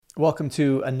Welcome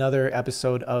to another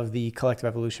episode of the Collective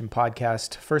Evolution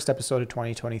podcast, first episode of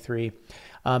 2023.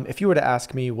 If you were to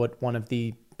ask me what one of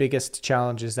the biggest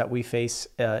challenges that we face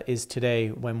is today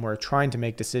when we're trying to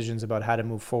make decisions about how to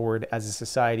move forward as a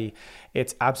society,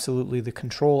 it's absolutely the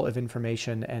control of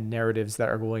information and narratives that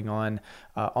are going on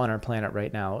our planet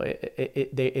right now.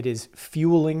 It is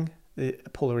fueling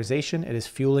polarization, it is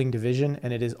fueling division,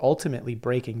 and it is ultimately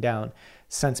breaking down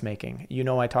sense making. You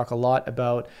know, I talk a lot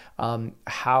about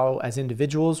how as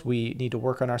individuals we need to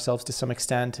work on ourselves to some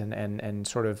extent and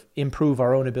sort of improve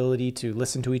our own ability to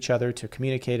listen to each other, to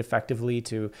communicate effectively,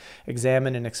 to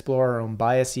examine and explore our own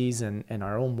biases and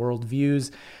our own worldviews.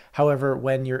 However,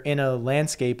 when you're in a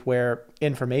landscape where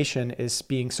information is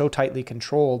being so tightly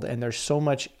controlled and there's so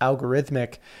much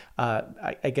algorithmic,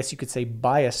 I guess you could say,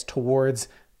 bias towards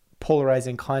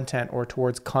polarizing content or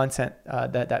towards content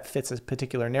that fits a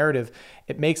particular narrative,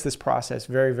 it makes this process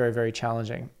very, very, very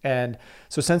challenging. And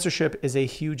so censorship is a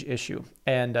huge issue.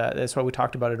 And that's why we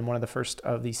talked about it in one of the first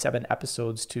of the 7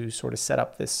 episodes to sort of set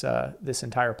up this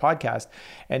entire podcast.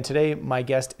 And today my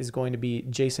guest is going to be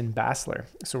Jason Bassler.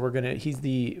 So he's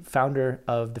the founder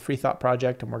of the Free Thought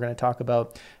Project, and we're going to talk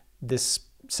about this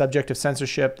subject of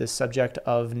censorship, this subject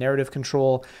of narrative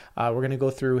control. We're going to go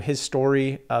through his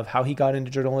story of how he got into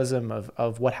journalism,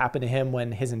 of what happened to him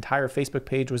when his entire Facebook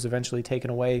page was eventually taken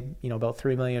away, about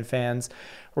 3 million fans.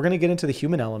 We're going to get into the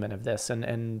human element of this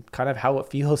and kind of how it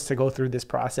feels to go through this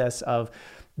process of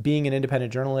being an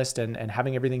independent journalist and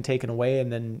having everything taken away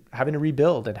and then having to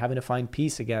rebuild and having to find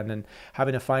peace again and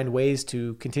having to find ways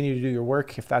to continue to do your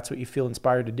work if that's what you feel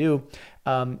inspired to do,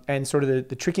 and sort of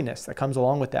the trickiness that comes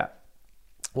along with that.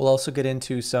 We'll also get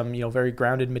into some, very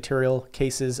grounded material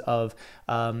cases of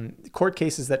court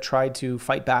cases that tried to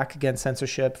fight back against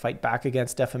censorship, fight back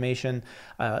against defamation,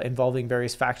 involving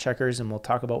various fact checkers, and we'll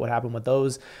talk about what happened with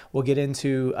those. We'll get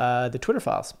into the Twitter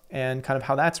files and kind of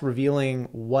how that's revealing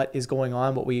what is going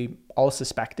on, what we all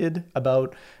suspected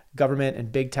about government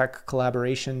and big tech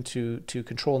collaboration to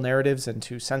control narratives and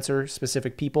to censor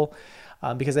specific people.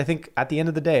 Because I think at the end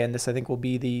of the day, and this I think will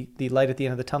be the light at the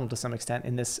end of the tunnel to some extent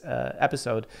in this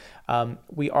episode,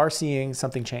 we are seeing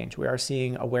something change. We are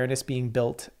seeing awareness being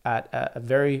built at a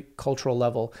very cultural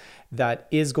level that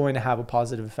is going to have a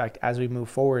positive effect as we move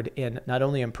forward in not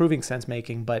only improving sense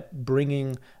making, but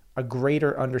bringing a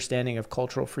greater understanding of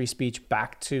cultural free speech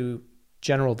back to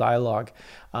general dialogue.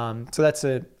 So that's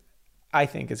I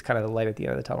think is kind of the light at the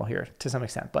end of the tunnel here to some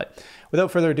extent. But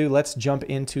without further ado, let's jump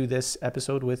into this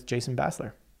episode with Jason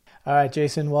Bassler. All right,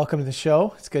 Jason, welcome to the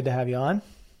show. It's good to have you on.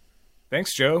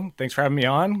 Thanks, Joe. Thanks for having me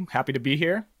on. Happy to be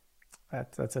here.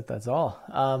 That's it. That's all.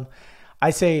 I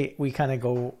say we kind of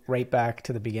go right back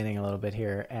to the beginning a little bit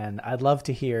here. And I'd love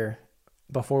to hear,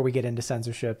 before we get into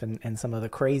censorship and some of the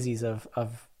crazies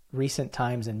of recent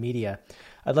times in media,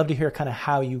 I'd love to hear kind of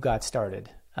how you got started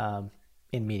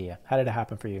in media. How did it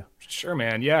happen for you? Sure,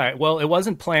 man. Yeah. Well, it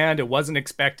wasn't planned. It wasn't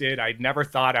expected. I'd never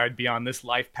thought I'd be on this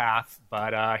life path,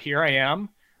 but here I am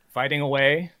fighting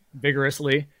away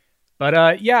vigorously.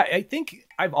 But yeah, I think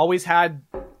I've always had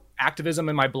activism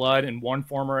in my blood in one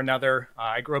form or another.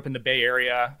 I grew up in the Bay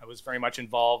Area. I was very much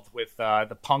involved with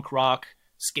the punk rock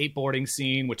skateboarding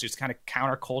scene, which is kind of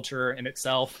counterculture in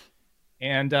itself.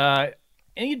 And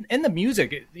in the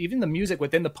music, even the music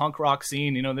within the punk rock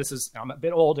scene, I'm a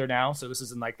bit older now, so this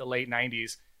is in like the late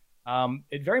 90s.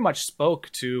 It very much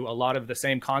spoke to a lot of the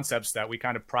same concepts that we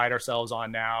kind of pride ourselves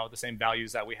on now, the same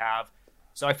values that we have.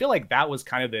 So I feel like that was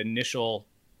kind of the initial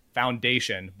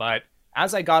foundation. But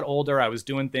as I got older, I was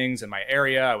doing things in my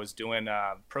area. I was doing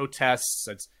protests.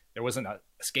 There wasn't a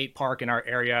skate park in our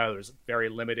area. There was very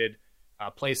limited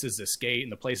places to skate,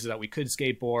 and the places that we could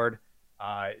skateboard,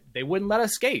 they wouldn't let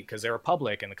us skate because they were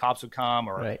public and the cops would come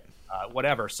or right.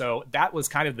 Whatever. So that was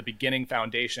kind of the beginning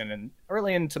foundation. And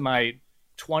early into my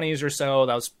 20s or so,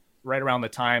 that was right around the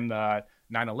time the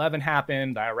 9/11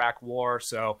 happened, the Iraq war.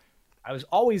 So I was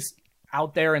always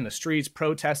out there in the streets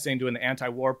protesting, doing the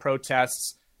anti-war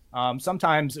protests.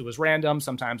 Sometimes it was random.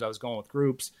 Sometimes I was going with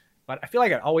groups. But I feel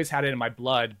like I always had it in my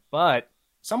blood. But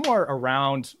somewhere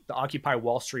around the Occupy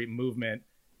Wall Street movement,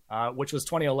 which was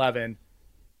 2011,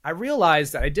 I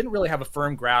realized that I didn't really have a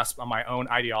firm grasp on my own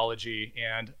ideology.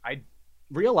 And I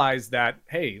realized that,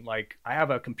 hey, like I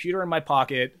have a computer in my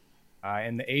pocket.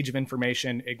 In the age of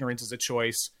information, ignorance is a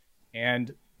choice.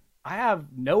 And I have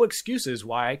no excuses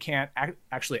why I can't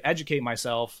actually educate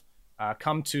myself,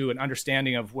 come to an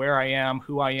understanding of where I am,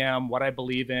 who I am, what I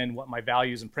believe in, what my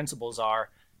values and principles are.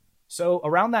 So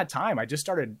around that time, I just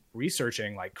started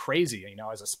researching like crazy.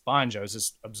 As a sponge, I was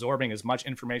just absorbing as much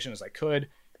information as I could.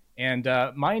 And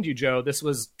mind you, Joe, this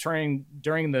was during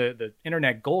the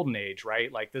internet golden age,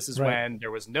 right? Like this is when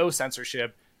there was no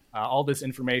censorship. All this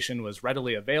information was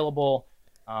readily available.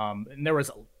 And there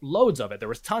was loads of it. There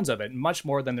was tons of it, much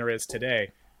more than there is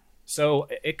today. So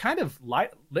it kind of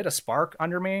lit a spark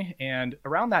under me. And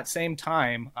around that same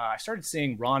time, I started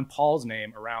seeing Ron Paul's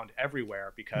name around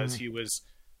everywhere because he was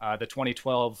the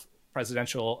 2012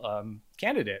 presidential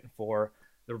candidate for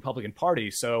the Republican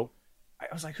Party. So I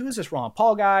was like, who is this Ron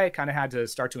Paul guy? Kind of had to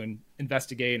start to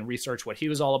investigate and research what he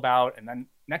was all about. And then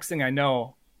next thing I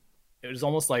know, it was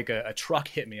almost like a truck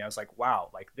hit me. I was like,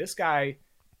 wow, like this guy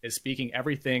is speaking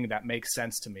everything that makes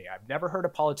sense to me. I've never heard a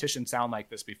politician sound like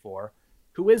this before.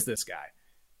 Who is this guy?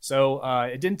 So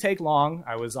it didn't take long.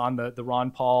 I was on the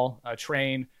Ron Paul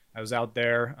train. I was out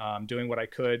there doing what I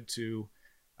could to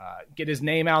get his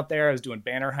name out there. I was doing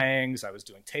banner hangs. I was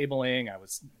doing tabling. I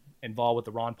was involved with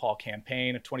the Ron Paul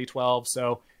campaign of 2012.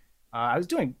 So I was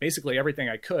doing basically everything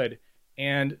I could.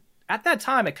 And at that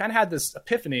time, I kind of had this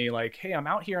epiphany, like, hey, I'm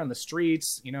out here on the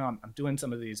streets. You know, I'm doing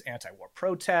some of these anti-war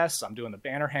protests. I'm doing the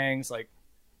banner hangs. Like,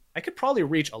 I could probably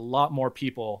reach a lot more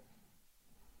people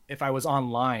if I was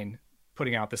online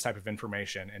putting out this type of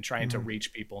information and trying to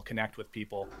reach people, connect with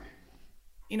people.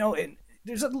 You know,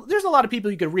 there's a lot of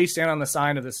people you could reach, stand on the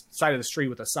side of the street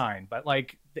with a sign, but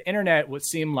like the internet would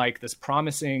seem like this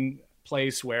promising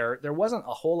place where there wasn't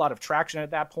a whole lot of traction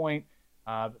at that point.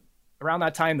 Around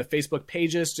that time, the Facebook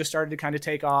pages just started to kind of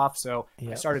take off. So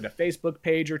I started a Facebook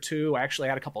page or two. I actually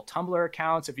had a couple Tumblr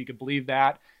accounts, if you could believe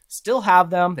that. Still have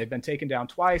them. They've been taken down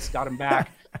twice, got them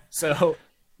back. So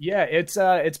yeah,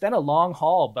 it's been a long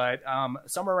haul, but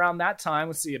somewhere around that time,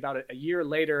 let's see, about a year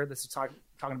later, this is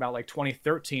talking about like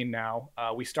 2013 now,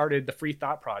 we started the Free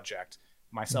Thought Project,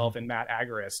 myself and Matt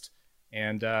Agarist.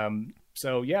 And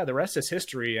so, yeah, the rest is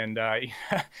history. And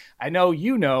I know,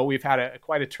 we've had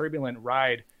quite a turbulent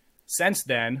ride since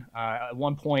then. At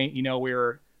one point, we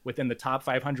were within the top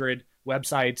 500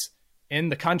 websites in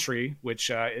the country,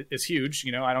 which is huge.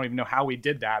 I don't even know how we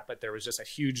did that, but there was just a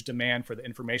huge demand for the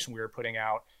information we were putting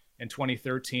out in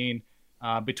 2013.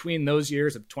 Between those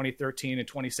years of 2013 and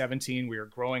 2017, we were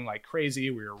growing like crazy.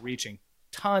 We were reaching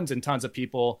tons and tons of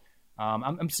people.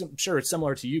 I'm sure it's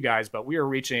similar to you guys, but we were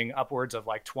reaching upwards of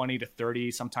like 20 to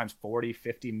 30, sometimes 40,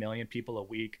 50 million people a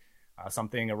week,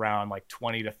 something around like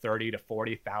 20 to 30 to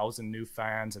 40,000 new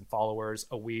fans and followers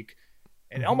a week.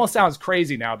 It almost sounds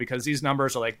crazy now because these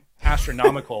numbers are like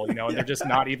astronomical, and they're just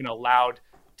not even allowed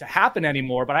to happen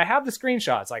anymore. But I have the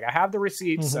screenshots, like I have the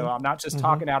receipts, so I'm not just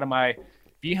talking out of my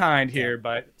behind here.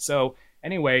 But so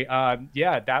anyway,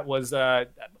 that was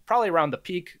probably around the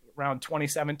peak, around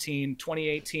 2017,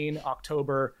 2018,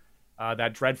 October,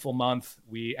 that dreadful month.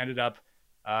 We ended up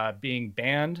being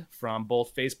banned from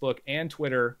both Facebook and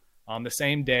Twitter on the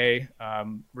same day,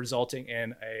 resulting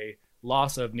in a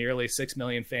loss of nearly 6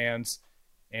 million fans.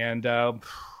 And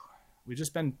we've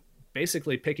just been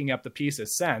basically picking up the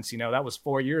pieces since. That was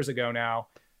 4 years ago now.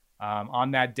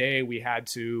 On that day, we had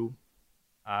to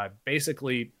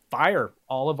basically fire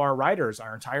all of our writers,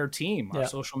 our entire team, our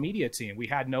social media team. We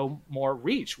had no more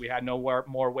reach. We had no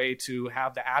more way to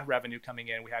have the ad revenue coming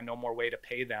in. We had no more way to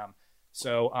pay them.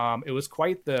 So it was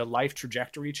quite the life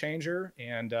trajectory changer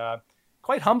and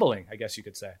quite humbling, I guess you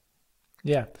could say.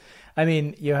 Yeah. I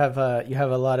mean, you have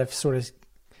a lot of sort of,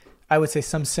 I would say,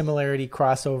 some similarity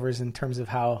crossovers in terms of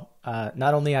how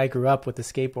not only I grew up with the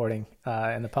skateboarding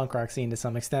and the punk rock scene to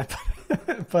some extent,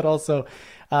 but also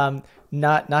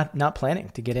not planning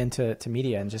to get into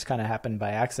media, and just kind of happened by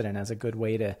accident as a good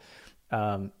way to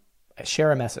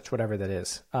share a message, whatever that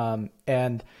is.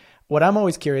 And what I'm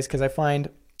always curious, because I find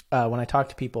when I talk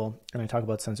to people and I talk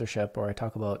about censorship, or I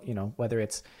talk about, whether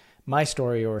it's my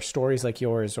story or stories like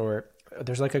yours, or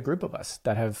there's like a group of us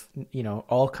that have,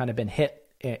 all kind of been hit,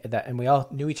 and we all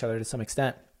knew each other to some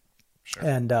extent. Sure.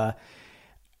 And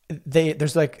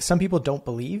there's like, some people don't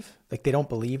believe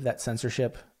that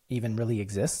censorship even really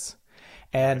exists.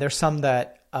 And there's some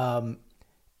that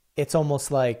it's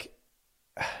almost like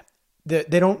they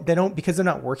don't, because they're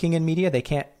not working in media, they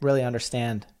can't really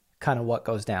understand kind of what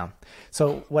goes down.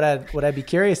 So what I'd be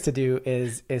curious to do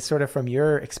is sort of from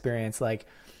your experience, like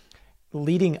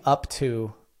leading up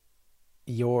to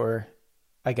your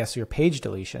page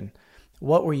deletion,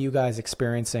 what were you guys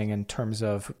experiencing in terms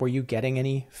of, were you getting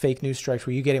any fake news strikes?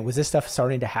 Was this stuff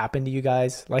starting to happen to you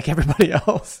guys like everybody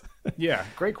else? Yeah,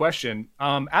 great question.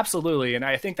 Absolutely. And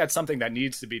I think that's something that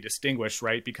needs to be distinguished,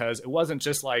 right? Because it wasn't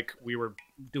just like we were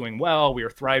doing well, we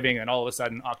were thriving, and all of a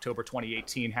sudden October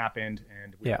 2018 happened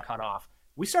and we were cut off.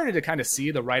 We started to kind of see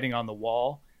the writing on the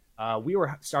wall. We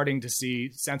were starting to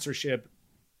see censorship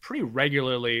pretty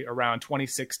regularly around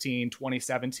 2016,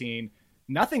 2017.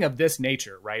 nothing of this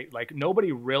nature, right? Like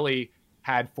nobody really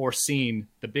had foreseen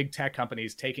the big tech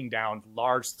companies taking down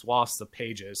large swaths of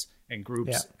pages and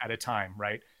groups at a time,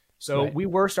 right? So we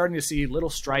were starting to see little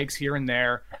strikes here and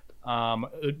there.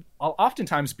 It'll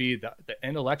oftentimes be the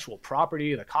intellectual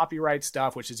property, the copyright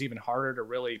stuff, which is even harder to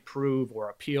really prove or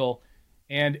appeal.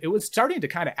 And it was starting to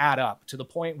kind of add up to the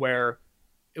point where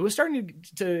it was starting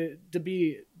to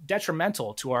be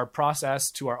detrimental to our process,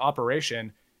 to our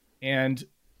operation. And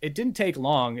it didn't take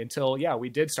long until, we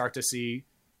did start to see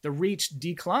the reach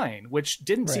decline, which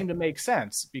didn't seem to make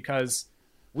sense because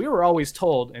we were always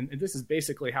told, and this is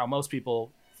basically how most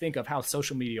people think of how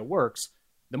social media works,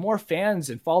 the more fans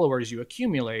and followers you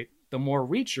accumulate, the more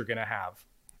reach you're going to have.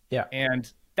 Yeah.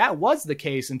 And that was the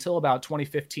case until about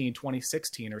 2015,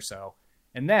 2016 or so.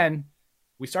 And then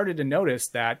we started to notice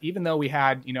that even though we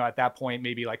had, at that point,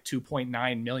 maybe like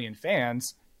 2.9 million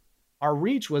fans, our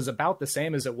reach was about the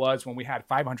same as it was when we had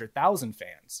 500,000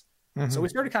 fans. Mm-hmm. So we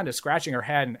started kind of scratching our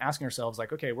head and asking ourselves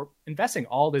like, okay, we're investing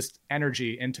all this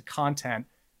energy into content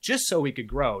just so we could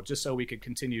grow, just so we could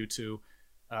continue to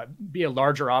be a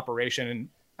larger operation. And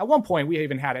at one point we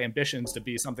even had ambitions to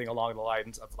be something along the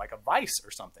lines of like a Vice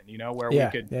or something, where we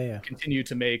could continue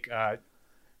to make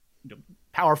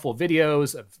powerful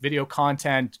videos of video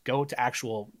content, go to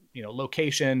actual,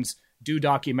 locations, do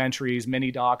documentaries,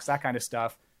 mini docs, that kind of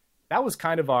stuff. That was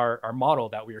kind of our model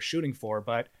that we were shooting for.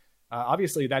 But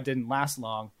obviously that didn't last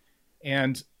long.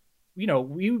 And,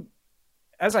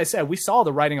 as I said, we saw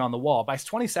the writing on the wall. By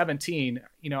 2017,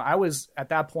 I was at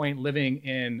that point living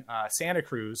in Santa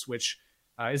Cruz, which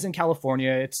is in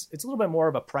California. It's a little bit more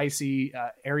of a pricey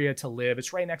area to live.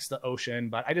 It's right next to the ocean,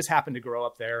 but I just happened to grow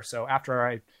up there. So after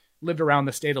I lived around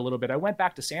the state a little bit, I went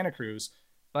back to Santa Cruz.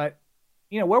 But,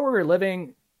 where we were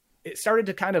living, it started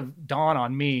to kind of dawn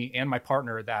on me and my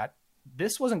partner that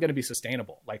this wasn't going to be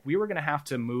sustainable. Like we were going to have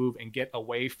to move and get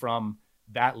away from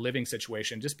that living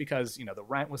situation just because, the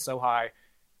rent was so high.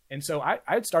 And so I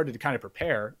had started to kind of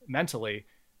prepare mentally.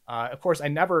 Of course, I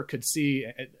never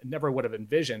would have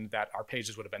envisioned that our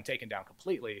pages would have been taken down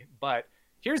completely. But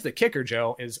here's the kicker,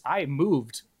 Joe, is I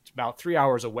moved about 3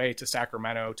 hours away to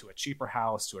Sacramento to a cheaper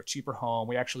house, to a cheaper home.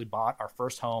 We actually bought our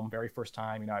first home, very first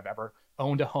time, I've ever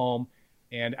owned a home.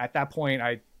 And at that point,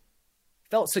 I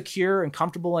felt secure and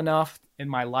comfortable enough in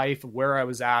my life where I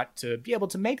was at to be able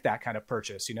to make that kind of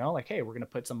purchase, like, hey, we're going to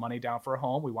put some money down for a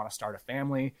home. We want to start a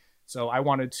family. So I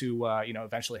wanted to,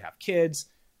 eventually have kids.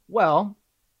 Well,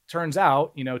 turns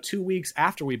out, 2 weeks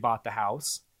after we bought the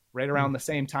house, right around the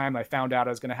same time I found out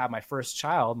I was going to have my first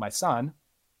child, my son,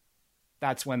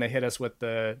 that's when they hit us with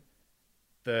the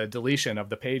deletion of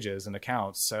the pages and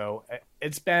accounts. So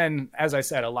it's been, as I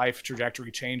said, a life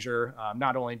trajectory changer,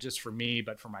 not only just for me,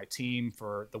 but for my team,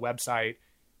 for the website.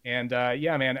 And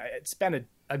man, it's been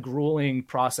a grueling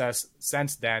process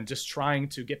since then, just trying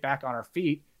to get back on our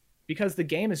feet because the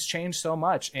game has changed so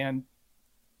much. And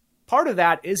part of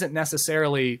that isn't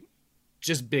necessarily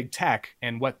just big tech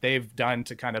and what they've done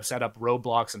to kind of set up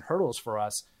roadblocks and hurdles for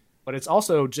us, but it's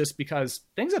also just because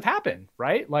things have happened,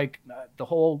 right? Like the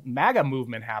whole MAGA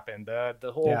movement happened,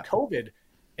 the whole COVID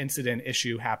incident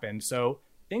issue happened. So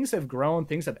things have grown,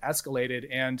 things have escalated,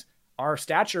 and our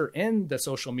stature in the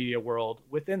social media world,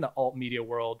 within the alt media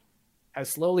world, has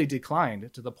slowly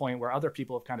declined to the point where other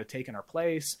people have kind of taken our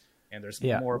place, and there's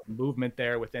more movement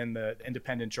there within the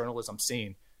independent journalism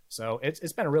scene. So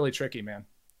it's been really tricky, man.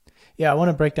 Yeah, I want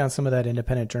to break down some of that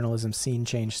independent journalism scene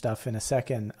change stuff in a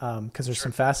second, because there's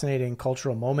some fascinating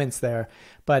cultural moments there.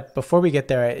 But before we get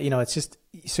there, it's just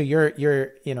so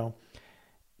you're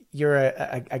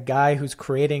a guy who's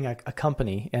creating a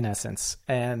company in essence,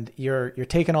 and you're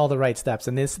taking all the right steps.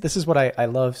 And this is what I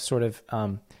love, sort of,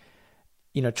 trying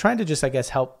to just, I guess,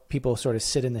 help people sort of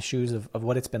sit in the shoes of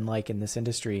what it's been like in this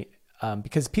industry.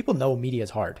 Because people know media is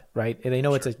hard, right? They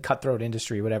know it's a cutthroat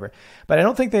industry, whatever. But I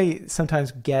don't think they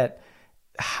sometimes get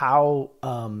how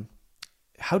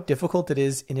difficult it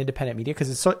is in independent media.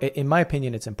 Because it's in my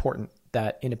opinion, it's important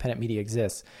that independent media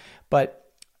exists. But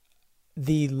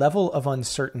the level of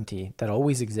uncertainty that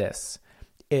always exists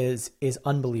is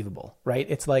unbelievable, right?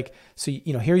 It's like, so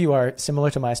here you are,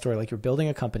 similar to my story. Like you're building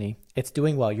a company, it's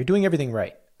doing well, you're doing everything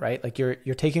right? Like you're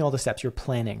taking all the steps, you're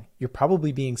planning, you're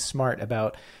probably being smart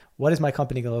about, what is my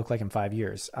company going to look like in 5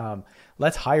 years?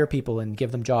 Let's hire people and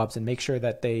give them jobs and make sure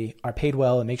that they are paid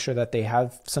well and make sure that they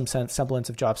have some semblance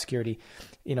of job security.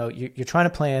 You're trying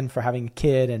to plan for having a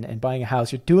kid and buying a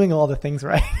house. You're doing all the things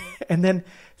right. And then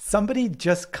somebody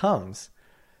just comes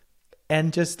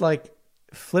and just like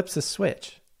flips a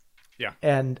switch. Yeah.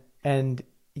 And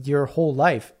your whole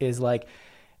life is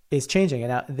changing.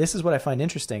 And now this is what I find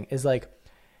interesting is like,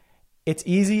 it's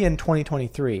easy in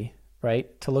 2023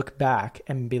 right? To look back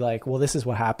and be like, well, this is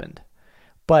what happened.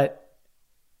 But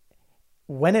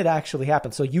when it actually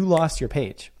happened, so you lost your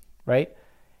page, right?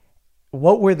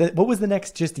 What was the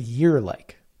next just year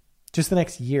like? Just the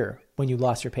next year when you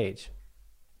lost your page?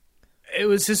 It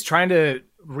was just trying to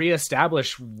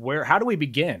reestablish how do we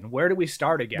begin? Where do we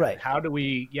start again? Right. How do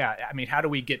we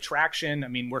get traction? I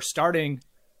mean, we're starting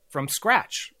from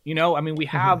scratch, you know? I mean, we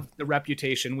have the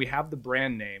reputation, we have the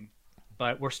brand name,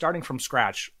 but we're starting from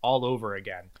scratch all over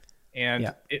again.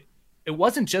 And it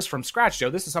wasn't just from scratch, Joe.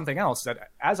 This is something else that,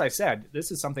 as I said,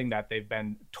 this is something that they've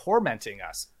been tormenting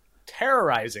us,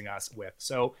 terrorizing us with.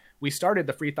 So we started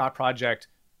the Free Thought Project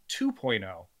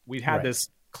 2.0. We had this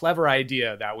clever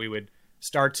idea that we would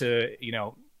start to,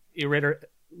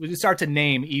 we start to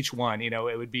name each one.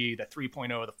 It would be the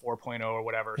 3.0, the 4.0 or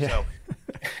whatever. Yeah. So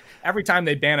every time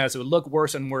they ban us, it would look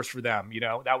worse and worse for them.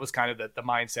 That was kind of the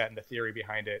mindset and the theory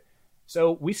behind it.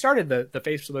 So we started the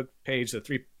Facebook page, the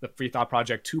Free Thought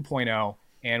Project 2.0,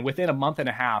 and within a month and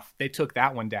a half, they took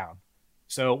that one down.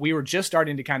 So we were just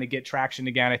starting to kind of get traction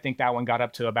again. I think that one got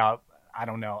up to about, I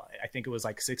don't know, I think it was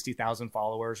like 60,000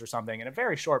 followers or something in a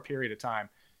very short period of time,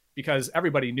 because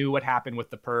everybody knew what happened with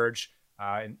the purge.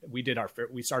 And we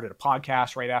started a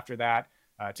podcast right after that.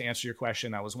 To answer your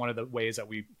question, that was one of the ways that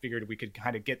we figured we could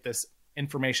kind of get this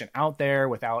information out there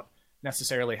without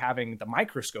necessarily having the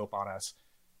microscope on us.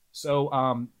 So,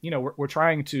 we're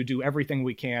trying to do everything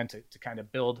we can to kind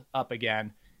of build up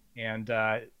again. And,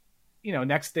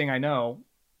 next thing I know,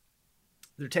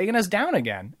 they're taking us down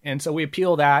again. And so we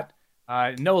appeal that,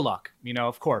 no luck,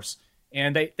 of course.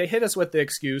 And they hit us with the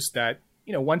excuse that,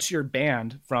 once you're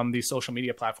banned from these social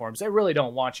media platforms, they really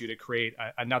don't want you to create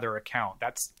another account.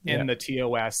 That's in the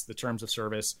TOS, the terms of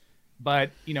service.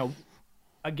 But,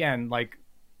 again, like,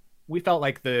 we felt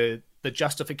like the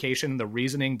justification, the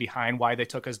reasoning behind why they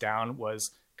took us down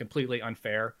was completely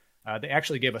unfair. They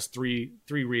actually gave us three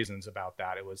reasons about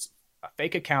that. It was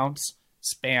fake accounts,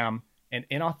 spam, and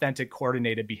inauthentic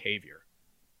coordinated behavior.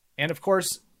 And of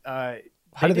course, how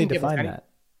do they define that?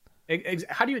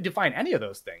 How do you define any of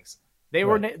those things? They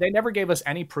never gave us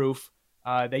any proof.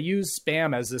 They used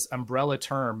spam as this umbrella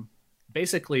term,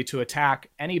 basically to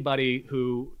attack anybody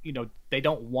who, they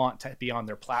don't want to be on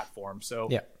their platform. So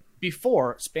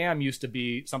before, spam used to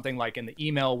be something like in the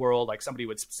email world, like somebody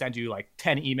would send you like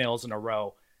 10 emails in a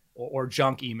row or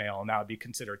junk email, and that would be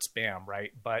considered spam,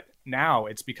 right? But now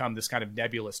it's become this kind of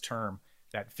nebulous term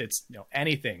that fits,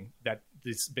 anything that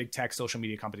these big tech social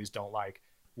media companies don't like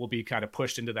will be kind of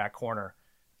pushed into that corner.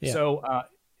 Yeah. So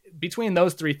between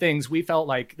those three things, we felt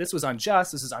like this was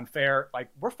unjust, this is unfair. Like,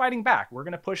 we're fighting back. We're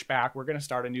going to push back. We're going to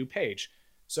start a new page.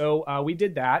 So we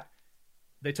did that.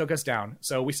 They took us down.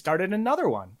 So we started another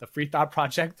one, the Free Thought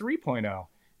Project 3.0.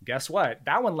 Guess what?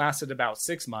 That one lasted about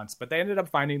 6 months, but they ended up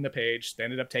finding the page. They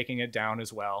ended up taking it down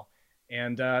as well.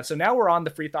 And so now we're on the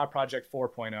Free Thought Project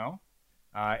 4.0.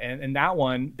 And that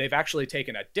one, they've actually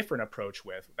taken a different approach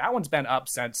with. That one's been up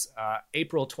since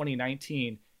April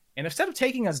 2019. And instead of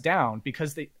taking us down,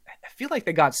 because I feel like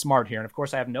they got smart here. And of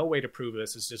course, I have no way to prove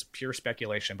this. It's just pure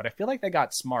speculation. But I feel like they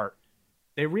got smart.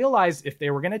 They realized if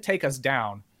they were going to take us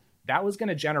down, that was going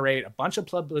to generate a bunch of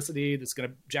publicity. That's going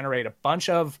to generate a bunch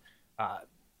of,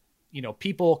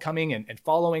 people coming and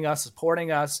following us,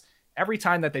 supporting us. Every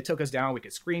time that they took us down, we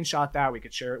could screenshot that. We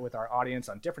could share it with our audience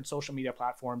on different social media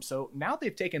platforms. So now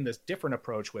they've taken this different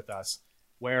approach with us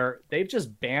where they've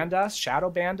just banned us, shadow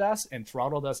banned us, and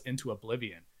throttled us into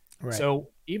oblivion. Right. So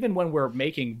even when we're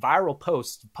making viral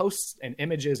posts and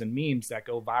images and memes that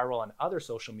go viral on other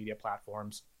social media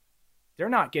platforms, they're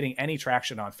not getting any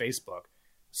traction on Facebook.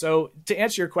 So to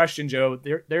answer your question, Joe,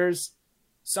 there's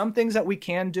some things that we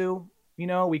can do.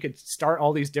 We could start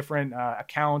all these different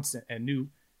accounts and new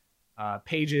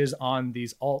pages on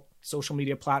these alt social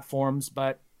media platforms.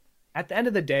 But at the end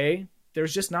of the day,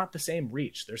 there's just not the same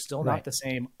reach. There's still not the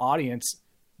same audience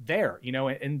there,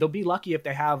 and they'll be lucky if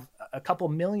they have a couple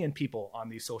million people on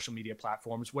these social media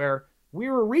platforms, where we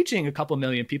were reaching a couple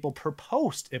million people per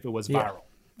post if it was viral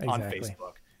on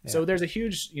Facebook. Yeah. So there's a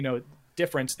huge,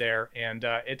 difference there. And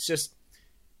it's just,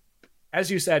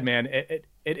 as you said, man, it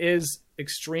is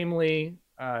extremely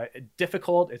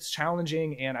difficult. It's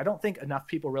challenging. And I don't think enough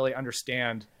people really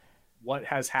understand what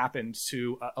has happened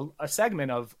to a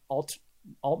segment of alt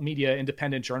media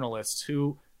independent journalists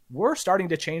who were starting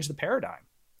to change the paradigm.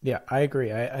 Yeah, I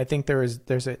agree. I think there's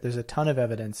a ton of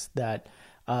evidence that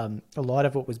a lot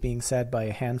of what was being said by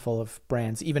a handful of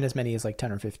brands, even as many as like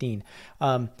 10 or 15,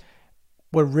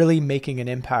 were really making an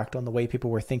impact on the way people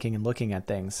were thinking and looking at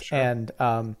things. Sure.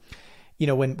 And,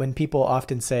 when people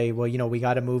often say, well, we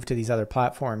got to move to these other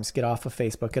platforms, get off of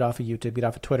Facebook, get off of YouTube, get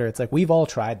off of Twitter. It's like, we've all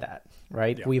tried that,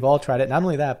 right? Yeah. We've all tried it. Not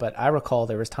only that, but I recall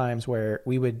there was times where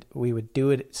we would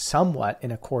do it somewhat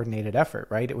in a coordinated effort,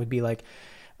 right? It would be like,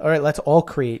 all right, let's all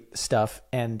create stuff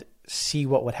and see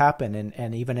what would happen,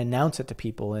 and even announce it to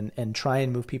people, and try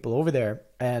and move people over there.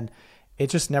 And it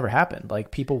just never happened.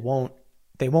 Like, people won't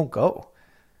go.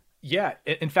 Yeah.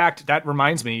 In fact, that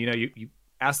reminds me, you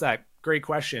asked that great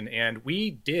question. And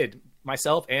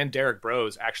myself and Derek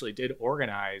Bros actually did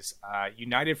organize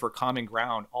United for Common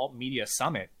Ground Alt Media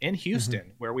Summit in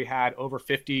Houston, where we had over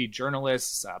 50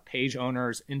 journalists, page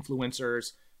owners,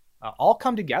 influencers, all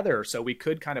come together so we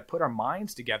could kind of put our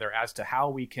minds together as to how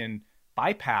we can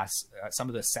bypass some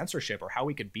of the censorship, or how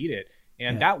we could beat it.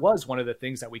 And that was one of the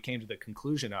things that we came to the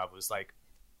conclusion of, was like,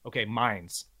 okay,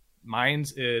 Minds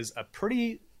is a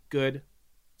pretty good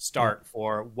start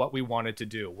for what we wanted to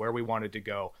do, where we wanted to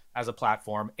go as a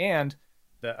platform. And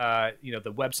the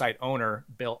website owner,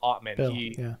 Bill Ottman,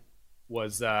 he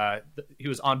was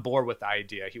on board with the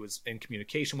idea. He was in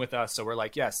communication with us. So we're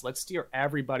like, yes, let's steer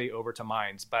everybody over to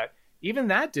Minds. But even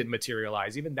that didn't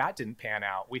materialize. Even that didn't pan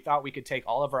out. We thought we could take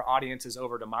all of our audiences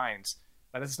over to Minds,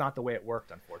 but that's not the way it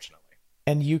worked, unfortunately.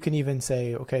 And you can even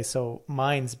say, okay, so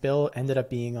Minds, Bill ended up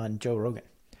being on Joe Rogan.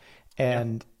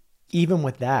 And even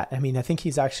with that, I mean, I think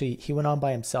he went on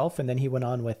by himself, and then he went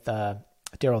on with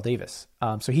Daryl Davis.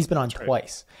 So he's been on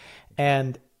twice.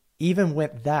 And even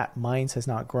with that, Minds has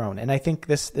not grown. And I think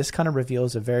this kind of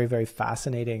reveals a very, very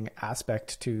fascinating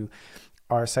aspect to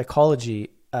our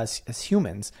psychology as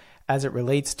humans, as it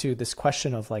relates to this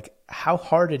question of like how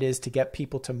hard it is to get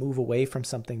people to move away from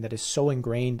something that is so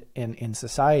ingrained in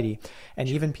society. And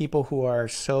even people who are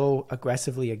so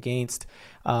aggressively against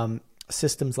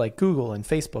systems like Google and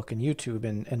Facebook and YouTube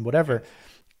and whatever,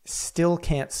 still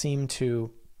can't seem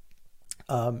to,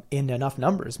 in enough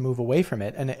numbers, move away from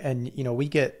it. And we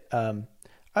get, I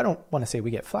don't want to say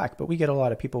we get flack, but we get a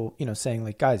lot of people, saying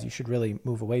like, guys, you should really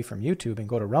move away from YouTube and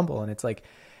go to Rumble. And it's like,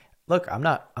 look, I'm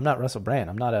not Russell Brand.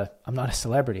 I'm not a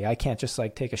celebrity. I can't just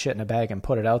like take a shit in a bag and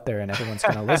put it out there and everyone's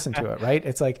going to listen to it. Right.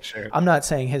 It's like, I'm not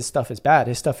saying his stuff is bad.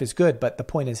 His stuff is good. But the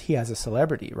point is, he has a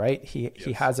celebrity, right? He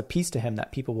has a piece to him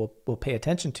that people will pay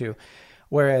attention to.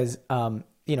 Whereas,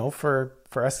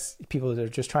 for us, people that are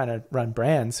just trying to run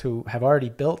brands who have already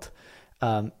built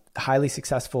highly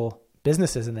successful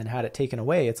businesses and then had it taken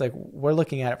away, it's like, we're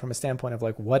looking at it from a standpoint of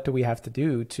like, what do we have to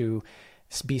do to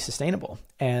be sustainable?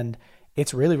 And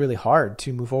it's really, really hard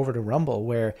to move over to Rumble,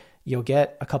 where you'll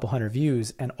get a couple hundred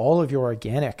views and all of your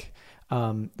organic,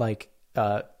 what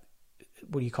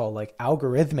do you call, like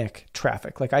algorithmic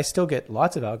traffic. Like, I still get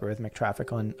lots of algorithmic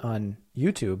traffic on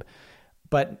YouTube,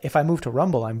 but if I move to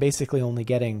Rumble, I'm basically only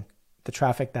getting the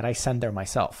traffic that I send there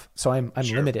myself. So I'm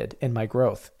limited in my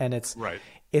growth. And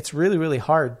it's really, really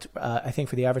hard, I think,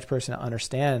 for the average person to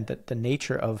understand that the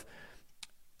nature of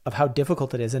how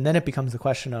difficult it is. And then it becomes the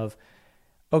question of,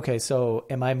 okay, so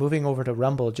am I moving over to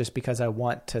Rumble just because I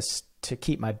want to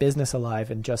keep my business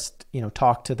alive and just,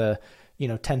 talk to the,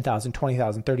 10,000,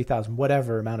 20,000, 30,000,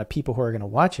 whatever amount of people who are going to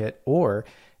watch it? Or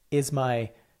is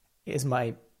my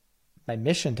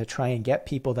mission to try and get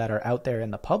people that are out there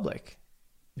in the public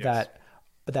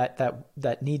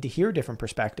that need to hear different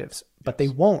perspectives, but they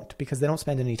won't because they don't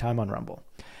spend any time on Rumble.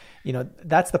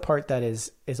 That's the part that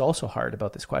is also hard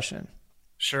about this question.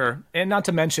 Sure. And not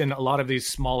to mention, a lot of these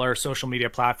smaller social media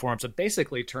platforms have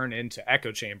basically turned into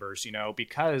echo chambers,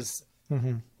 because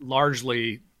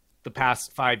largely the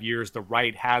past 5 years, the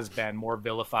right has been more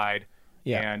vilified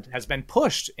and has been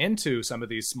pushed into some of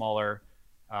these smaller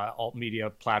alt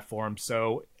media platforms.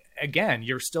 So again,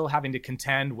 you're still having to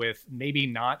contend with maybe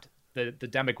not the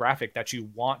demographic that you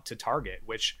want to target,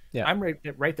 which I'm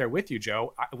right there with you,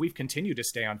 Joe. We've continued to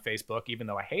stay on Facebook, even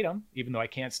though I hate them, even though I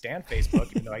can't stand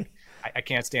Facebook, even though I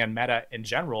can't stand Meta in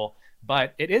general.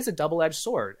 But it is a double-edged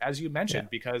sword, as you mentioned,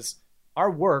 because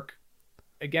our work,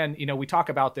 again, we talk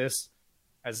about this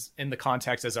as in the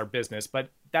context as our business, but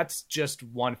that's just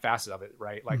one facet of it,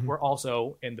 right? Like we're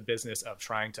also in the business of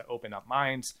trying to open up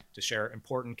minds, to share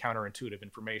important counterintuitive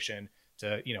information,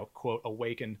 to, quote,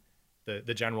 awaken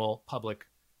the general public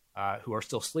who are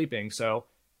still sleeping. So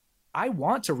I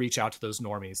want to reach out to those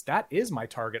normies. That is my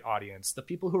target audience. The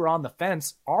people who are on the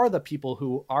fence are the people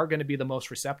who are going to be the most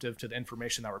receptive to the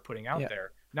information that we're putting out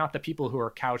there, not the people who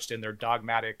are couched in their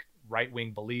dogmatic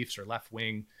right-wing beliefs or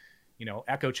left-wing,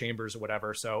 echo chambers or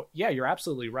whatever. So yeah, you're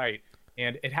absolutely right.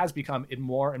 And it has become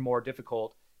more and more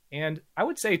difficult. And I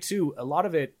would say too, a lot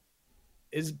of it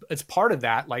it's part of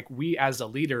that. Like, we as the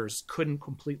leaders couldn't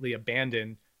completely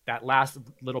abandon that last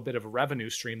little bit of a revenue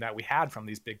stream that we had from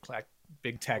these big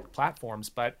tech platforms.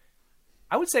 But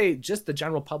I would say just the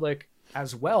general public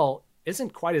as well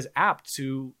isn't quite as apt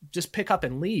to just pick up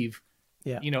and leave,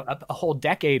 a whole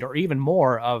decade or even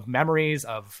more of memories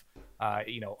of,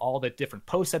 all the different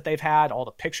posts that they've had, all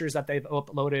the pictures that they've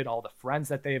uploaded, all the friends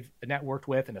that they've networked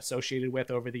with and associated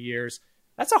with over the years.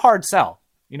 That's a hard sell.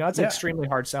 It's an extremely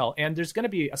hard sell. And there's going to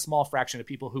be a small fraction of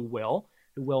people who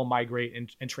will migrate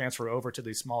and transfer over to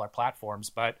these smaller platforms.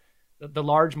 But the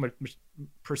large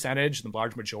percentage, the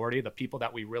large majority, the people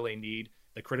that we really need,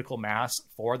 the critical mass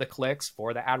for the clicks,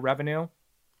 for the ad revenue,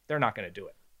 they're not going to do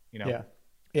it.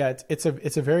 Yeah. It's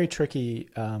a very tricky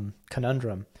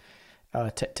conundrum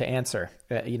to answer.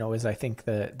 Is I think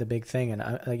the big thing, and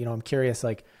I'm curious.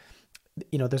 Like,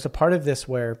 there's a part of this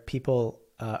where people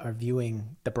are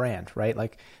viewing the brand, right?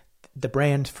 Like the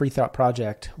brand Free Thought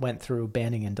Project went through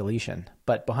banning and deletion,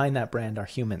 but behind that brand are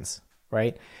humans,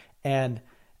 right? And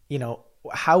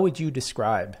how would you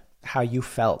describe how you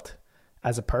felt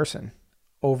as a person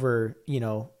over,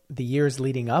 the years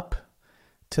leading up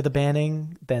to the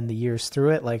banning, then the years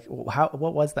through it? Like,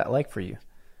 what was that like for you?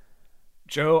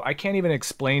 Joe, I can't even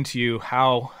explain to you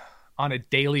how on a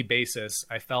daily basis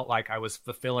I felt like I was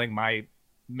fulfilling my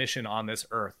mission on this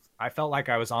earth. I felt like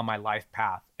I was on my life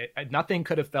path. Nothing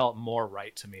could have felt more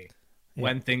right to me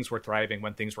when things were thriving,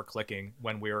 when things were clicking,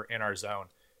 when we were in our zone.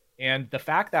 And the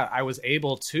fact that I was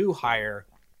able to hire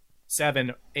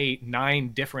 7, 8, 9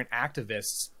 different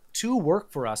activists to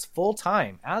work for us full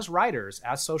time as writers,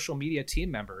 as social media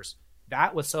team members,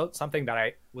 that was something that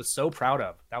I was so proud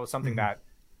of. That was something that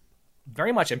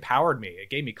very much empowered me.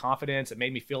 It gave me confidence. It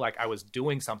made me feel like I was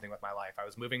doing something with my life. I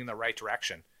was moving in the right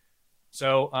direction.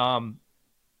 So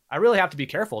I really have to be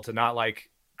careful to not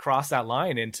cross that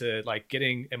line into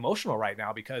getting emotional right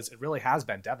now, because it really has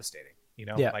been devastating.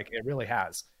 It really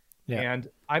has. Yeah. And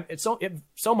it's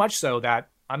so much so that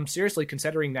I'm seriously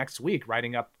considering next week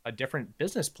writing up a different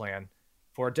business plan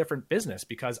for a different business,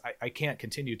 because I can't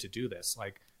continue to do this.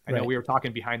 I know we were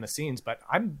talking behind the scenes, but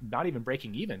I'm not even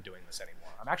breaking even doing this anymore.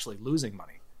 I'm actually losing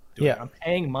money doing it. I'm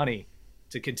paying money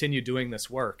to continue doing this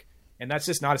work. And that's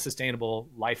just not a sustainable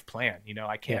life plan.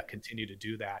 I can't continue to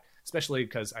do that, especially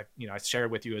because I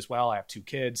shared with you as well. I have 2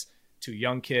 kids, 2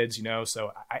 young kids,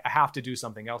 so I have to do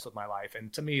something else with my life.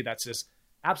 And to me, that's just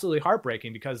absolutely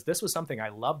heartbreaking, because this was something I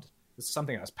loved. This is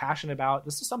something I was passionate about.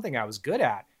 This is something I was good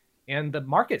at. And the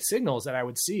market signals that I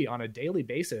would see on a daily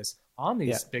basis on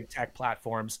these big tech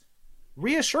platforms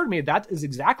reassured me that is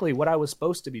exactly what I was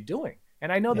supposed to be doing.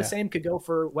 And I know the same could go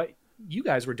for what you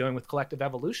guys were doing with Collective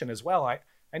Evolution as well. I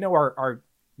know our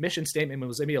mission statement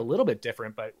was maybe a little bit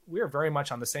different, but we were very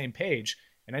much on the same page.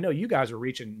 And I know you guys are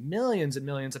reaching millions and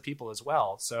millions of people as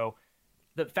well. So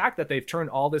the fact that they've turned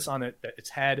all this on its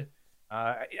head,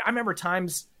 I remember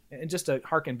times, and just to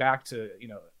harken back to,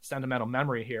 sentimental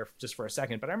memory here just for a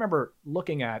second, but I remember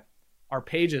looking at our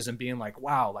pages and being like,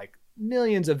 wow,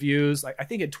 millions of views. I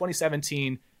think in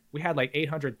 2017, we had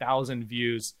 800,000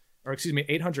 views, or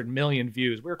 800 million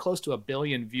views. We were close to 1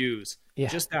 billion views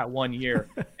just that one year.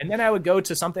 And then I would go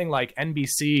to something like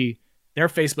NBC, their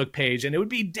Facebook page, and it would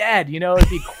be dead. It'd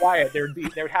be quiet. They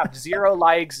would have 0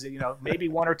 likes, maybe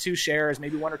 1 or 2 shares,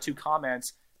 maybe 1 or 2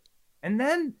 comments. And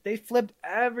then they flipped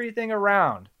everything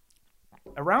around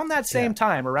that same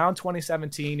time, around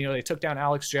 2017. They took down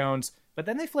Alex Jones, but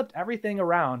then they flipped everything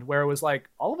around, where it was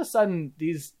all of a sudden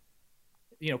these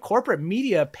corporate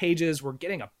media pages were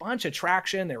getting a bunch of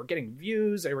traction. They were getting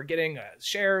views, they were getting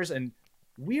shares, and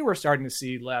we were starting to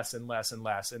see less and less and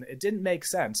less. And it didn't make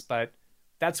sense, but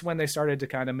that's when they started to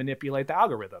kind of manipulate the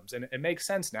algorithms, and it makes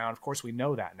sense now. And of course we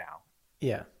know that now.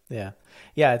 Yeah.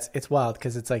 It's wild,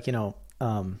 because it's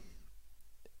I'm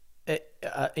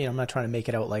not trying to make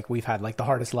it out like we've had the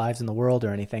hardest lives in the world or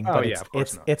anything, but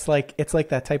it's like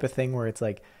that type of thing where it's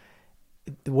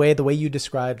the way you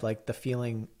described the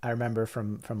feeling. I remember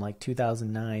from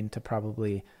 2009 to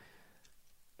probably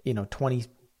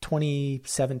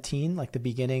 2017, the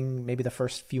beginning, maybe the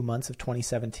first few months of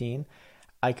 2017.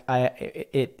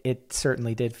 It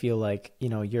certainly did feel like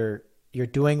you're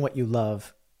doing what you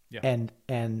love, and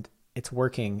it's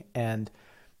working, and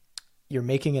you're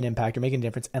making an impact, you're making a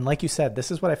difference. And like you said,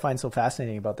 this is what I find so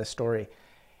fascinating about this story.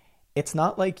 It's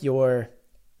not like you're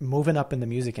moving up in the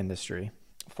music industry,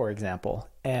 for example,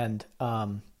 and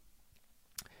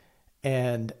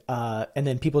then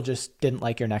people just didn't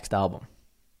like your next album.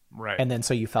 Right. And then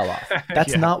so you fell off.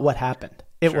 That's not what happened.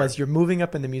 It was, you're moving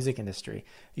up in the music industry.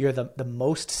 You're the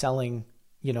most selling,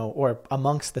 or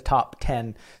amongst the top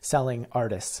 10 selling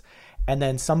artists. And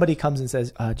then somebody comes and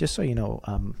says, just so you know,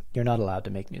 you're not allowed to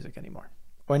make music anymore.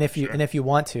 and if you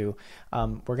want to,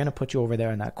 we're going to put you over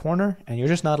there in that corner, and you're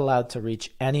just not allowed to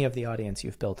reach any of the audience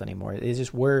you've built anymore. It's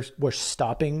just we're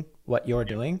stopping what you're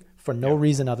doing for no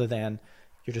reason other than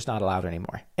you're just not allowed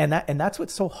anymore. And that's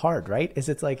what's so hard, right? Is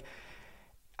it's like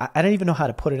I don't even know how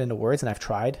to put it into words, and I've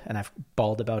tried, and I've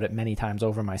bawled about it many times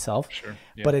over myself. Sure.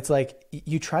 Yeah. But it's like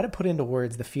you try to put into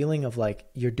words the feeling of like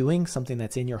you're doing something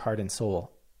that's in your heart and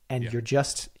soul, and you're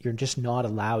just not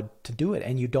allowed to do it,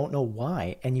 and you don't know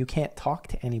why, and you can't talk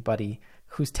to anybody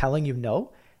who's telling you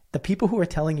no. The people who are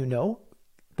telling you no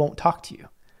won't talk to you.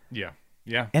 Yeah.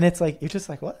 Yeah. And it's like you're just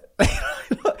like, what?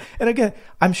 And again,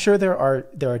 I'm sure there are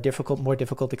more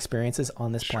difficult experiences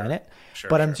on this planet,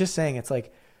 but I'm just saying it's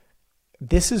like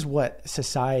this is what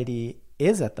society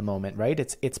is at the moment, right?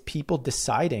 It's people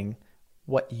deciding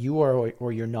what you are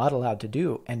or you're not allowed to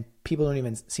do, and people don't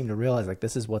even seem to realize like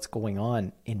this is what's going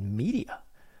on in media.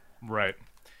 Right.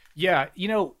 Yeah. You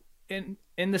know, in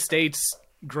the States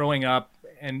growing up,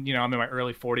 and you know, I'm in my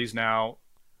early 40s now,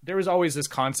 there was always this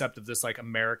concept of this like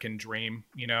American dream,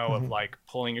 you know, of like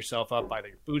pulling yourself up by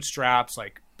your bootstraps,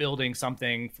 like building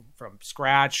something from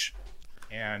scratch,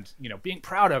 and, you know, being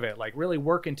proud of it, like really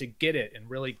working to get it and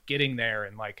really getting there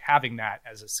and like having that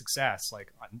as a success,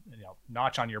 like, you know,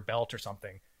 notch on your belt or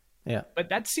something. Yeah. But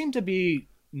that seemed to be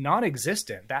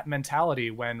non-existent, that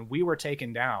mentality, when we were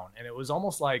taken down. And it was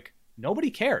almost like nobody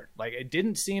cared. Like it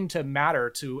didn't seem to matter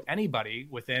to anybody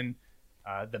within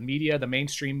the media, the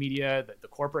mainstream media, the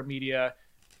corporate media,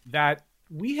 that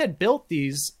we had built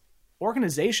these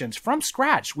organizations from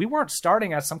scratch. We weren't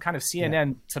starting as some kind of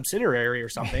CNN subsidiary or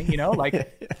something, you know,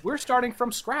 like we're starting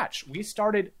from scratch. We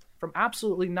started from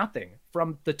absolutely nothing,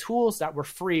 from the tools that were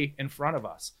free in front of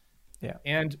us. Yeah.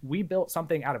 And we built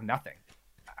something out of nothing.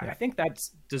 I think that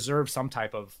deserves some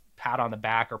type of pat on the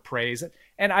back or praise.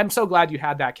 And I'm so glad you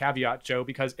had that caveat, Joe,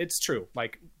 because it's true.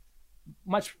 Like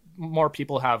much more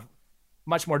people have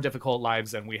much more difficult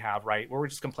lives than we have, right? Where we're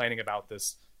just complaining about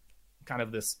this kind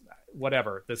of this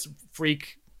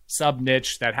freak sub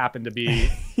niche that happened to be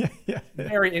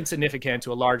very insignificant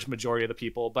to a large majority of the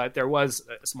people, but there was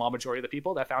a small majority of the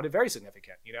people that found it very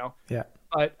significant, you know? Yeah.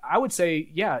 But I would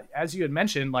say, as you had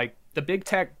mentioned, like the big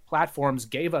tech platforms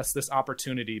gave us this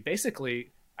opportunity.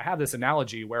 Basically, I have this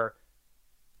analogy where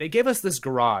they gave us this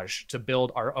garage to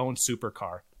build our own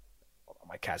supercar. Hold on,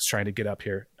 my cat's trying to get up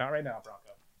here. Not right now,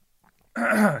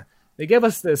 Bronco. They gave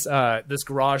us this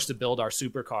garage to build our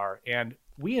supercar, and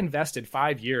we invested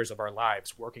 5 years of our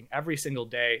lives working every single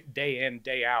day, day in,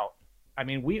 day out. I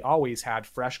mean, we always had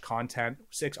fresh content,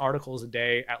 6 articles a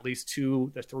day, at least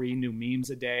 2 to 3 new memes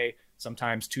a day,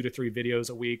 sometimes 2 to 3 videos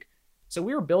a week. So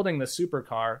we were building the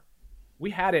supercar.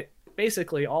 We had it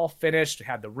basically all finished,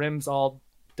 had the rims all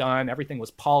done, everything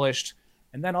was polished,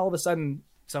 and then all of a sudden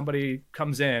somebody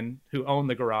comes in who owned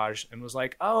the garage and was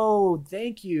like, "Oh,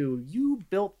 thank you. You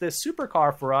built this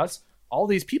supercar for us. All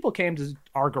these people came to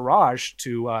our garage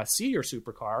to see your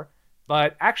supercar.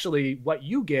 But actually what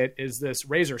you get is this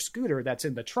Razor scooter that's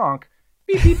in the trunk.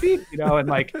 Beep, beep, beep. You know, and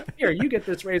like, here, you get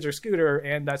this Razor scooter,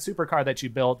 and that supercar that you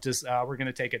built, just we're going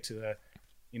to take it to the,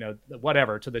 you know,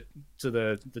 whatever, to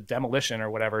the demolition or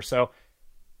whatever." So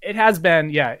it has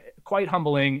been, quite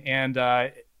humbling. And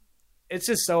it's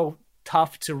just so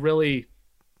tough to really,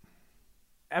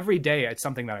 every day it's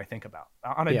something that I think about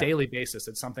on a daily basis.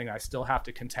 It's something I still have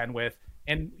to contend with.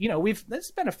 And, you know, this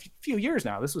has been a few years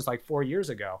now. This was like 4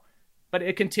 years ago, but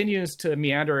it continues to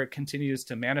meander. It continues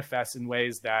to manifest in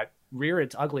ways that rear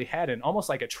its ugly head, and almost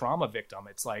like a trauma victim.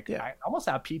 It's like, I almost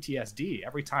have PTSD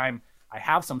every time I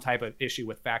have some type of issue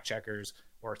with fact checkers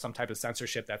or some type of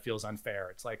censorship that feels unfair.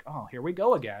 It's like, oh, here we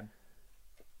go again.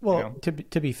 Well, you know?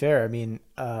 to be fair, I mean,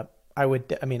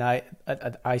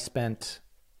 I spent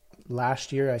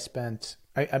last year,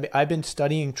 I've been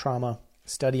studying trauma,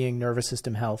 studying nervous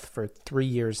system health for 3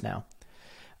 years now,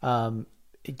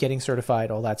 getting certified,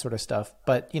 all that sort of stuff.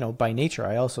 But, you know, by nature,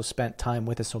 I also spent time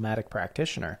with a somatic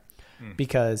practitioner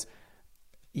because,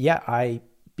 I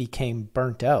became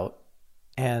burnt out,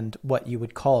 and what you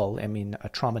would call, a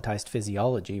traumatized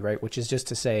physiology, right? Which is just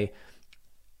to say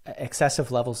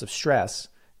excessive levels of stress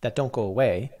that don't go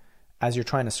away as you're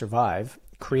trying to survive,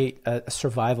 create a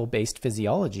survival-based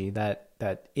physiology that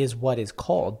is what is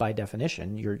called, by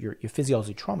definition, your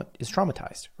physiology is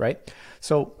traumatized, right?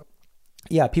 So,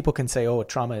 people can say, "Oh,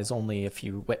 trauma is only if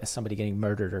you witness somebody getting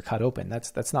murdered or cut open."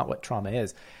 That's not what trauma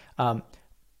is.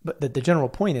 But the general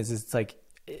point is it's like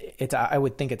I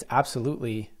would think it's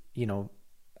absolutely, you know,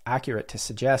 accurate to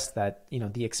suggest that, you know,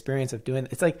 the experience of doing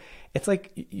it's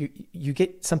like you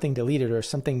get something deleted or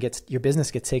your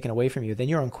business gets taken away from you, then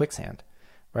you're on quicksand,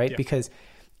 right? Yeah. Because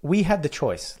we had the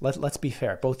choice. Let's be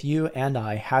fair. Both you and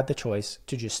I had the choice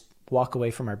to just walk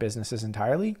away from our businesses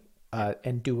entirely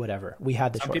and do whatever. We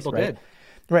had the Some choice, people right? did.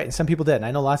 Right. And some people did. And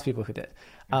I know lots of people who did.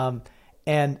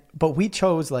 But we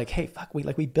chose like, hey, fuck,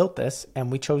 we built this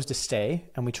and we chose to stay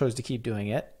and we chose to keep doing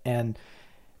it. And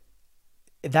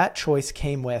that choice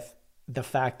came with the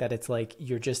fact that it's like,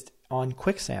 you're just on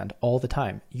quicksand all the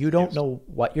time. You don't know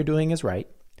what you're doing is right.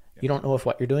 You don't know if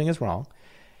what you're doing is wrong.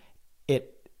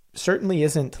 It certainly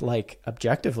isn't like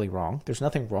objectively wrong. There's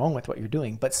nothing wrong with what you're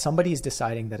doing, but somebody's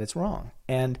deciding that it's wrong.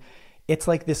 And it's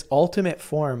like this ultimate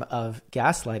form of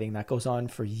gaslighting that goes on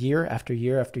for year after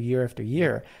year after year after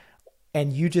year.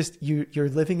 And you're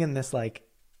living in this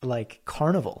like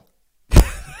carnival.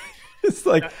 It's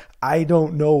like, I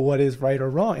don't know what is right or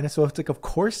wrong. And so it's like, of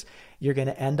course you're going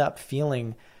to end up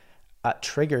feeling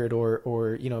triggered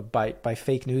or, you know, by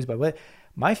fake news, by what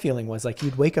my feeling was like,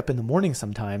 you'd wake up in the morning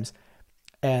sometimes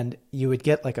and you would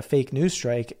get like a fake news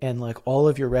strike and like all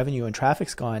of your revenue and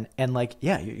traffic's gone. And like,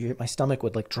 yeah, my stomach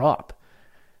would like drop.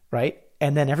 Right.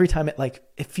 And then every time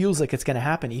it feels like it's going to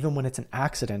happen, even when it's an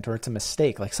accident or it's a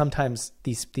mistake. Like sometimes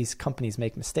these companies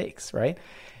make mistakes. Right.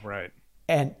 Right.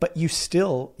 But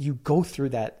you go through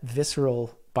that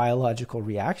visceral biological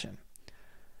reaction.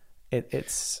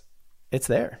 It's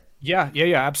there. Yeah,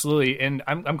 absolutely. And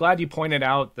I'm glad you pointed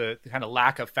out the kind of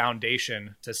lack of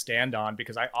foundation to stand on,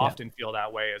 because I often feel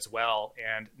that way as well.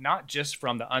 And not just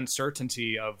from the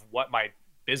uncertainty of what my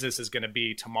business is going to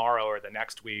be tomorrow or the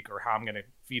next week, or how I'm going to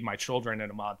feed my children in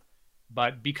a month,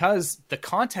 but because the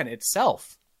content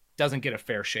itself doesn't get a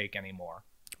fair shake anymore.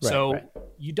 Right.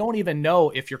 You don't even know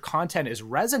if your content is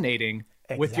resonating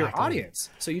with your audience.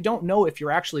 So you don't know if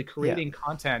you're actually creating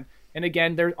content. And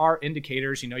again, there are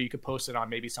indicators, you know, you could post it on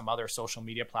maybe some other social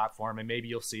media platform and maybe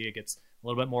you'll see it gets a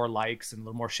little bit more likes and a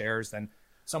little more shares than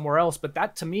somewhere else. But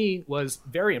that to me was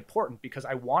very important because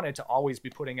I wanted to always be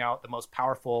putting out the most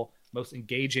powerful, most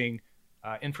engaging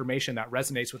information that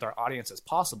resonates with our audience as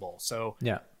possible. So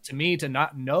to me, to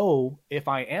not know if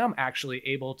I am actually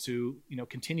able to, you know,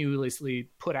 continuously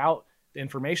put out the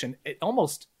information, it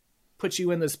almost puts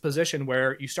you in this position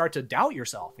where you start to doubt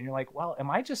yourself and you're like, well, am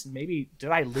I just, maybe,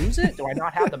 did I lose it? Do I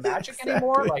not have the magic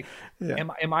anymore? Like,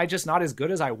 am I just not as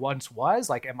good as I once was?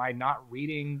 Like, am I not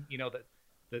reading, you know,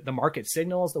 the market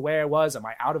signals the way I was? Am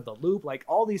I out of the loop? Like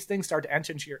all these things start to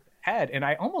enter into your head. And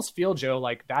I almost feel, Joe,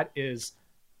 like that is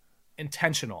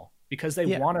intentional because they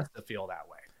want us to feel that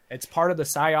way. It's part of the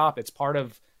PSYOP. It's part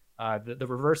of the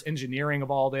reverse engineering of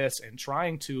all this and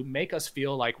trying to make us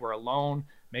feel like we're alone,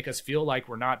 make us feel like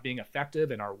we're not being effective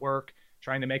in our work,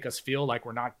 trying to make us feel like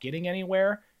we're not getting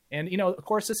anywhere. And, you know, of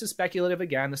course, this is speculative.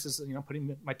 Again, this is, you know,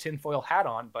 putting my tinfoil hat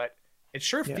on, but it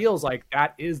sure feels like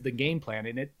that is the game plan.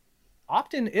 And it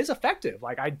often is effective.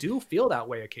 Like I do feel that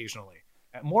way occasionally,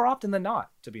 more often than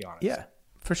not, to be honest. Yeah,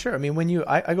 for sure. I mean, when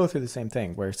I go through the same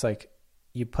thing where it's like,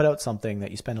 you put out something that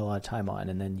you spend a lot of time on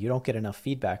and then you don't get enough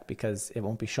feedback because it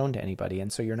won't be shown to anybody. And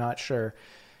so you're not sure,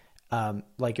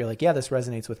 like, you're like, yeah, this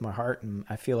resonates with my heart and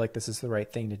I feel like this is the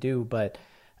right thing to do. But,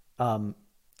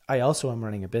 I also am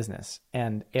running a business.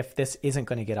 And if this isn't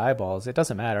going to get eyeballs, it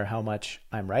doesn't matter how much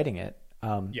I'm writing it.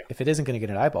 If it isn't going to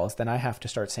get eyeballs, then I have to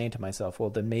start saying to myself, well,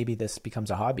 then maybe this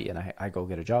becomes a hobby and I go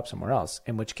get a job somewhere else.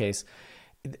 In which case,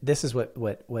 this is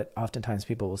what oftentimes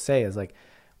people will say is like,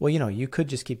 well, you know, you could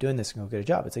just keep doing this and go get a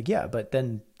job. It's like, yeah, but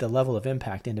then the level of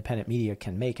impact independent media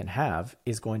can make and have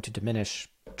is going to diminish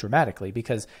dramatically,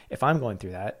 because if I'm going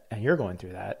through that and you're going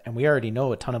through that, and we already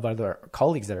know a ton of other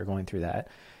colleagues that are going through that,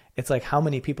 it's like how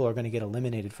many people are going to get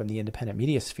eliminated from the independent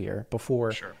media sphere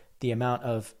before the amount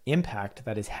of impact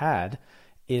that is had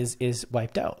is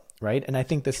wiped out, right? And I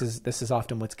think this is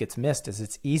often what gets missed is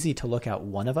it's easy to look at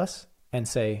one of us and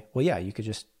say, well, yeah, you could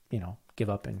just, you know, give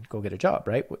up and go get a job,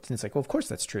 right? And it's like, well, of course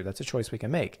that's true. That's a choice we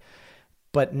can make.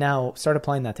 But now start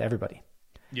applying that to everybody.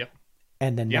 Yep.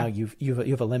 And then now you've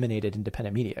eliminated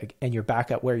independent media and you're back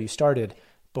at where you started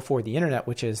before the internet,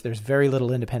 which is there's very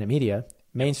little independent media.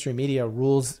 Mainstream media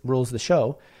rules the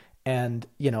show. And,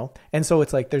 you know, and so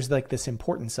it's like, there's like this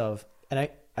importance of, and I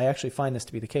actually find this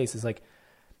to be the case, is like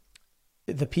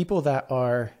the people that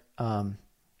are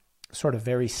sort of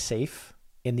very safe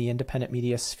in the independent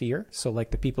media sphere. So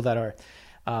like the people that are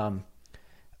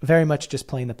very much just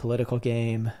playing the political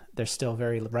game, they're still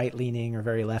very right leaning or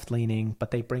very left leaning,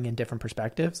 but they bring in different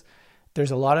perspectives.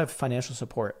 There's a lot of financial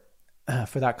support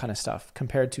for that kind of stuff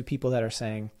compared to people that are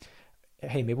saying,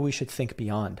 hey, maybe we should think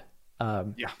beyond.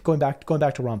 Going back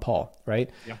to Ron Paul, right?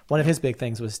 Yeah. One of his big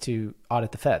things was to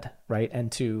audit the Fed, right?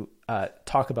 And to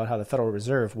talk about how the Federal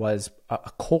Reserve was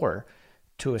a core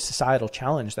to a societal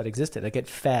challenge that existed. Like it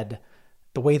fed,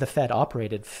 the way the Fed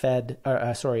operated, fueled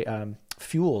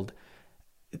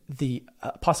the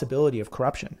possibility of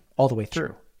corruption all the way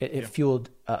through. It fueled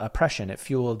oppression. It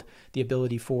fueled the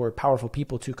ability for powerful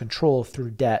people to control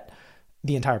through debt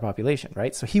the entire population,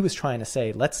 right? So he was trying to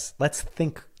say, let's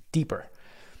think deeper,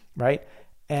 right?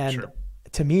 And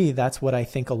to me, that's what I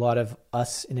think a lot of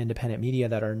us in independent media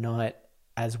that are not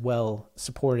as well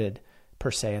supported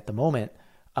per se at the moment,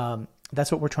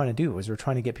 that's what we're trying to do, is we're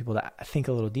trying to get people to think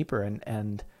a little deeper,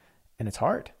 and it's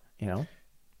hard, you know?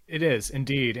 It is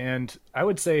indeed. And I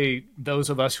would say those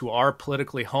of us who are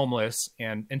politically homeless,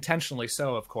 and intentionally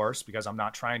so, of course, because I'm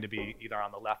not trying to be either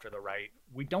on the left or the right,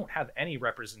 we don't have any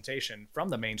representation from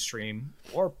the mainstream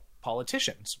or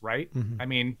politicians, right? Mm-hmm. I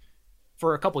mean,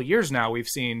 for a couple of years now, we've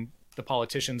seen the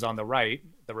politicians on the right,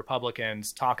 the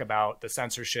Republicans, talk about the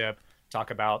censorship,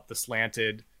 talk about the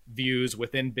slanted views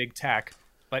within big tech,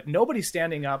 but nobody's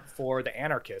standing up for the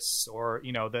anarchists or,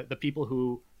 you know, the people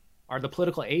who are the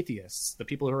political atheists, the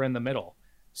people who are in the middle.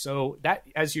 So that,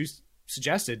 as you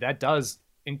suggested, that does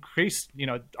increase, you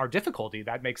know, our difficulty.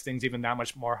 That makes things even that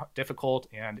much more difficult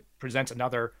and presents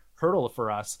another hurdle for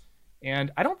us.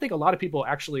 And I don't think a lot of people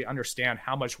actually understand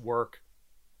how much work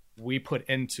we put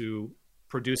into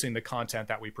producing the content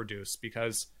that we produce.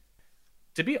 Because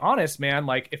to be honest, man,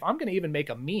 like if I'm going to even make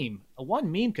a meme, one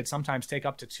meme could sometimes take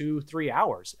up to 2-3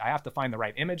 hours. I have to find the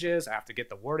right images. I have to get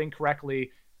the wording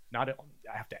correctly. I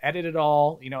have to edit it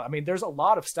all. You know, I mean, there's a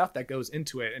lot of stuff that goes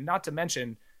into it, and not to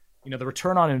mention, you know, the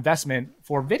return on investment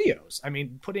for videos. I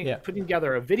mean, putting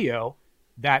together a video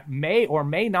that may or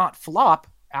may not flop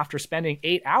after spending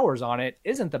 8 hours on it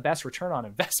isn't the best return on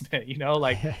investment. You know,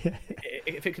 like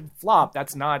if it can flop,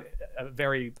 that's not a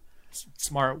very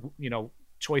smart, you know,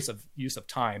 choice of use of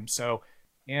time. So,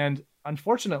 and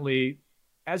unfortunately,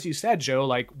 as you said, Joe,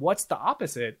 like what's the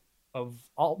opposite of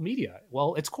alt media?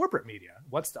 Well, it's corporate media.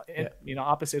 What's the you know,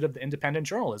 opposite of the independent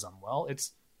journalism? Well,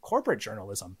 it's corporate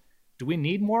journalism. Do we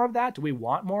need more of that? Do we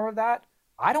want more of that?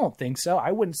 I don't think so.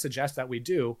 I wouldn't suggest that we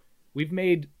do. We've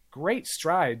made great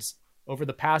strides over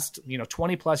the past, you know,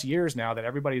 20 plus years now that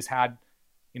everybody's had,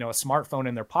 you know, a smartphone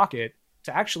in their pocket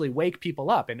to actually wake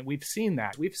people up. And we've seen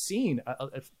that. We've seen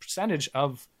a percentage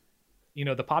of, you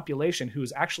know, the population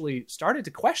who's actually started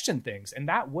to question things. And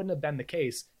that wouldn't have been the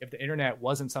case if the internet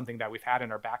wasn't something that we've had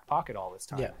in our back pocket all this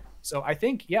time. Yeah. So I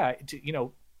think, to, you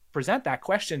know, present that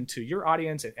question to your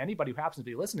audience and anybody who happens to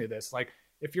be listening to this, like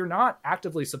if you're not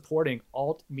actively supporting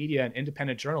alt media and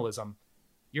independent journalism,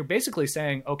 you're basically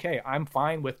saying, okay, I'm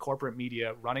fine with corporate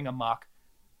media running amok,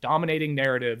 dominating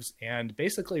narratives, and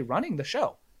basically running the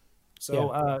show.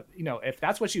 So, you know, if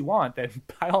that's what you want, then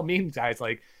by all means, guys,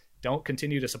 like, don't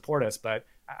continue to support us. But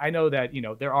I know that, you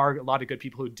know, there are a lot of good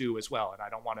people who do as well. And I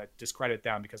don't want to discredit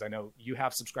them, because I know you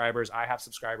have subscribers, I have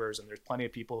subscribers, and there's plenty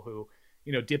of people who,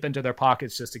 you know, dip into their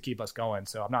pockets just to keep us going.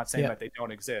 So I'm not saying that they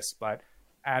don't exist, but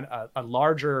a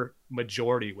larger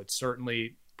majority would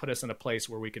certainly put us in a place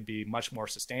where we could be much more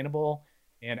sustainable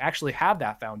and actually have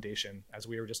that foundation, as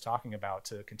we were just talking about,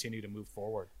 to continue to move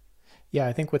forward. Yeah,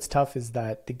 I think what's tough is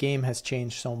that the game has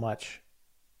changed so much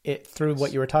through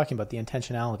what you were talking about, the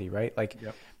intentionality, right? Like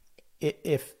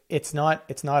if it's not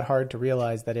hard to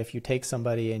realize that if you take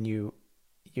somebody and you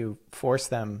force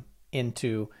them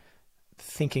into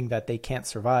thinking that they can't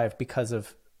survive because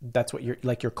of that's what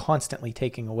you're constantly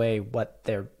taking away what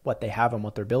they have and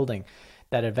what they're building,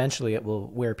 that eventually it will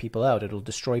wear people out. It'll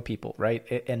destroy people.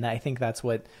 Right. And I think that's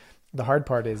what the hard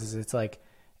part is it's like,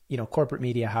 you know, corporate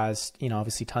media has, you know,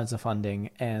 obviously tons of funding,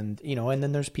 and, you know, and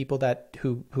then there's people that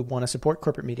who want to support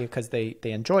corporate media because they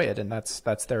enjoy it, and that's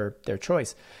their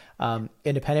choice.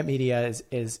 Independent media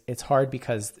is it's hard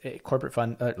because corporate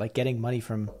fund, like getting money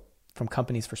from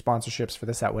companies for sponsorships, for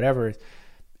this, that, whatever,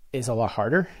 is a lot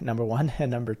harder, number one. And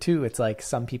number two, it's like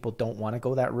some people don't want to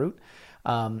go that route.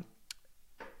 And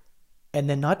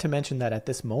then not to mention that at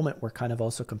this moment, we're kind of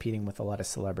also competing with a lot of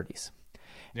celebrities.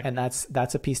 Yeah. And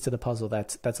that's a piece to the puzzle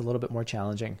that's a little bit more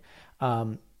challenging.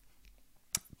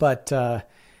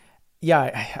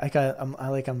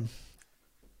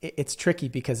 It's tricky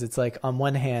because it's like, on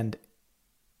one hand,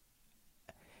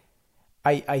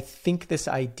 I think this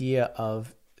idea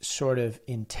of sort of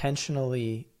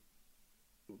intentionally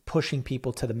pushing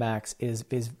people to the max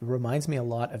reminds me a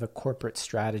lot of a corporate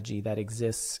strategy that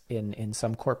exists in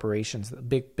some corporations,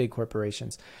 big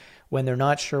corporations, when they're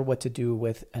not sure what to do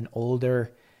with an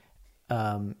older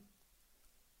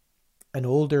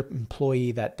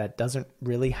employee that doesn't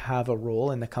really have a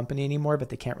role in the company anymore, but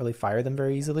they can't really fire them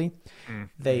very easily. Mm-hmm.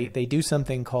 They do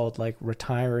something called like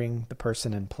retiring the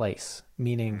person in place,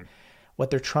 meaning what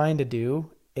they're trying to do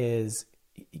is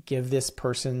give this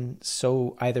person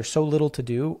either so little to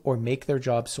do or make their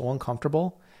job so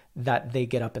uncomfortable that they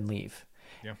get up and leave.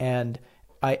 Yeah. And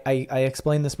I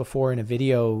explained this before in a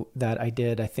video that I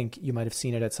did. I think you might have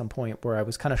seen it at some point, where I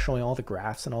was kind of showing all the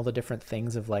graphs and all the different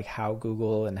things of like how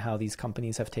Google and how these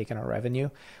companies have taken our revenue.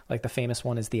 Like the famous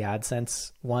one is the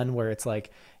AdSense one, where it's like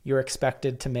you're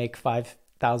expected to make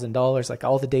 $5,000. Like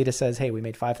all the data says, hey, we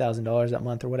made $5,000 that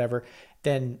month or whatever.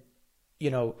 Then,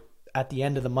 you know, at the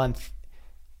end of the month,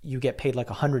 you get paid like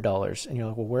 $100, and you're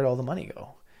like, well, where'd all the money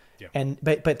go? Yeah. And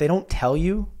but they don't tell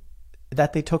you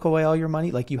that they took away all your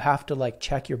money. Like you have to like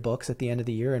check your books at the end of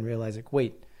the year and realize like,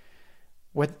 wait,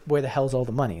 where the hell's all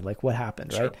the money? Like what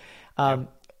happened? Sure. Right.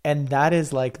 And that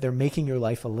is like, they're making your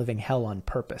life a living hell on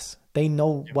purpose. They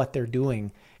know what they're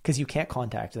doing, because you can't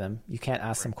contact them. You can't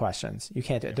ask them questions. You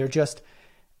can't, they're just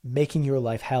making your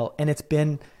life hell. And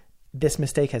this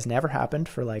mistake has never happened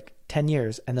for like 10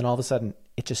 years. And then all of a sudden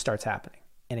it just starts happening,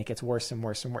 and it gets worse and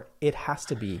worse and worse. It has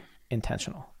to be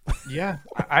intentional. Yeah,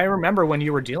 I remember when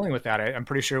you were dealing with that. I'm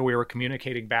pretty sure we were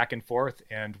communicating back and forth,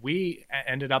 and we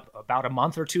ended up about a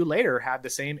month or two later had the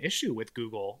same issue with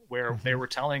Google, where they were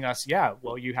telling us, yeah,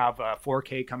 well, you have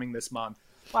 4K coming this month.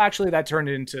 Well, actually, that turned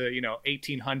into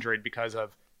 1,800 because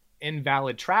of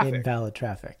invalid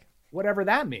traffic. Whatever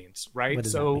that means, right?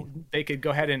 So they could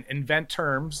go ahead and invent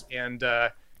terms. And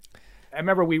I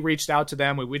remember we reached out to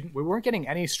them. We weren't getting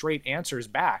any straight answers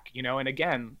back, and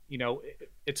again,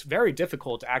 it's very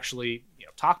difficult to actually,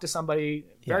 talk to somebody,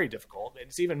 very difficult.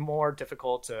 It's even more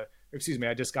difficult to, excuse me,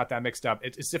 I just got that mixed up.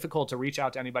 It's difficult to reach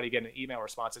out to anybody, get an email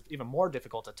response. It's even more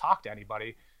difficult to talk to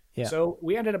anybody. Yeah. So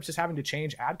we ended up just having to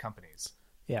change ad companies.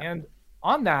 Yeah. And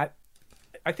on that,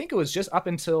 I think it was just up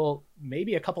until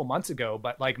maybe a couple months ago,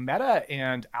 but like Meta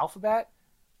and Alphabet,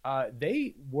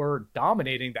 they were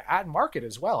dominating the ad market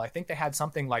as well. I think they had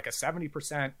something like a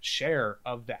 70% share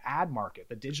of the ad market,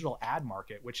 the digital ad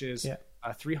market, which is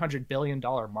a $300 billion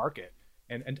market.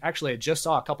 And actually, I just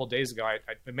saw a couple days ago, I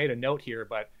made a note here,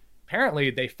 but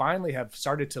apparently they finally have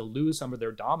started to lose some of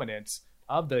their dominance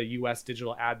of the US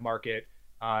digital ad market.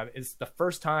 It's the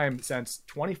first time since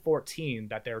 2014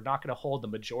 that they're not going to hold the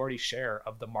majority share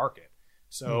of the market.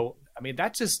 So, I mean,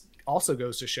 that just also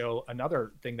goes to show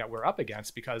another thing that we're up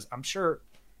against, because I'm sure,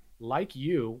 like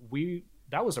you,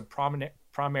 that was a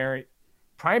primary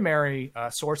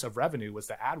source of revenue was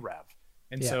the ad rev.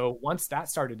 And so once that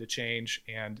started to change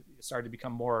and started to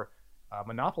become more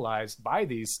monopolized by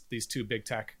these two big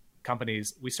tech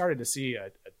companies, we started to see a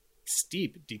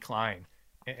steep decline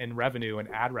in revenue and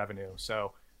ad revenue.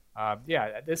 So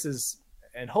this is,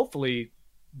 and hopefully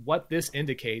what this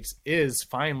indicates is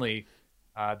finally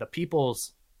the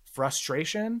people's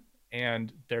frustration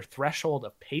and their threshold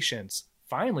of patience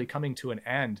finally coming to an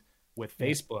end with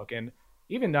Facebook. And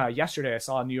even yesterday I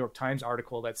saw a New York Times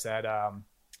article that said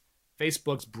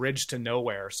Facebook's bridge to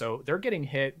nowhere. So they're getting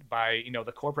hit by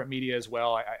the corporate media as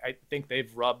well. I think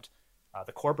they've rubbed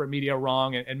the corporate media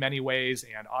wrong in many ways,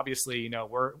 and obviously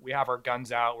we have our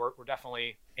guns out. We're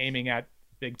definitely aiming at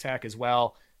big tech as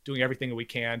well, doing everything we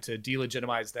can to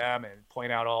delegitimize them and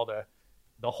point out all the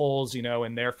holes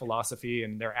in their philosophy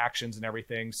and their actions and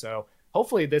everything. So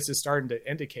hopefully this is starting to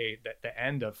indicate that the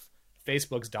end of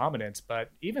Facebook's dominance. But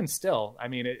even still, I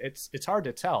mean, it's hard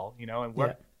to tell, and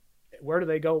where do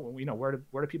they go? Where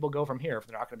do people go from here if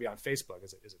they're not going to be on Facebook?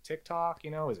 Is it TikTok?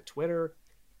 Is it Twitter?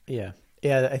 Yeah,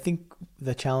 I think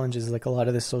the challenge is like a lot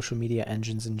of the social media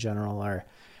engines in general are,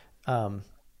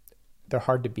 they're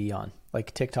hard to be on.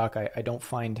 Like TikTok, I don't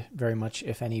find very much,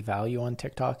 if any, value on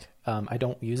TikTok. I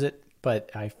don't use it,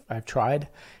 but I've tried,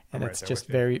 and it's just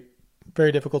very,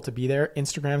 very difficult to be there.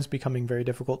 Instagram's becoming very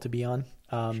difficult to be on.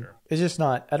 Sure. It's just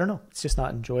not, I don't know. It's just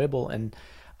not enjoyable. And,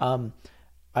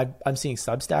 I'm seeing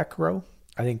Substack grow.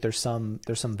 I think there's some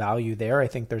value there. I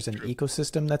think there's an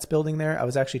ecosystem that's building there. I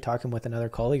was actually talking with another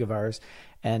colleague of ours,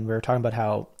 and we were talking about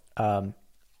how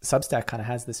Substack kind of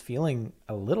has this feeling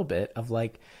a little bit of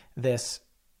like this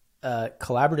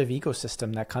collaborative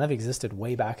ecosystem that kind of existed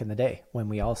way back in the day when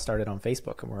we all started on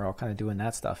Facebook and we're all kind of doing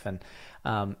that stuff. And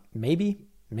maybe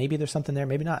there's something there,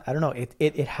 maybe not. I don't know.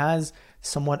 It has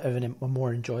somewhat of a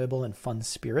more enjoyable and fun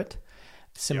spirit,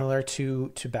 similar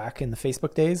to back in the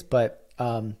Facebook days, but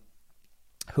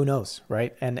who knows,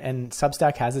 right? And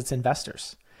Substack has its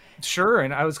investors. Sure.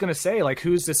 And I was going to say, like,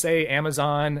 who's to say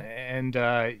Amazon and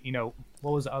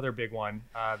what was the other big one?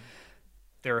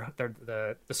 They're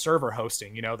the server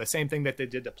hosting, the same thing that they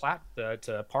did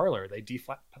to Parler. They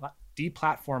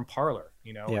deplatformed Parler,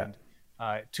 and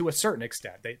to a certain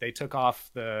extent, they took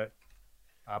off the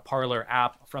Parler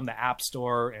app from the App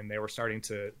Store, and they were starting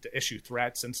to issue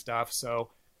threats and stuff.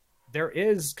 So there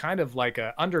is kind of like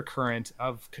a undercurrent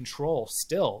of control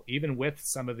still, even with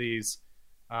some of these,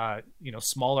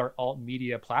 smaller alt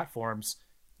media platforms.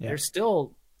 There's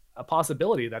still a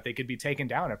possibility that they could be taken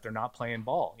down if they're not playing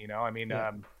ball. I mean,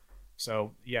 Yeah.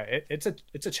 so yeah, it's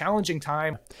a challenging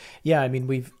time. Yeah, I mean,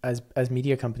 we've as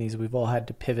media companies, we've all had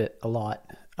to pivot a lot.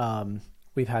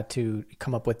 We've had to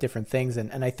come up with different things,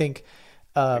 and I think,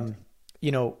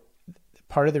 you know,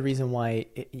 part of the reason why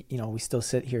we still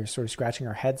sit here sort of scratching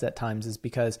our heads at times is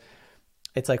because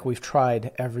it's like we've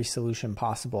tried every solution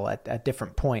possible at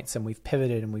different points, and we've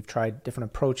pivoted and we've tried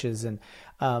different approaches, and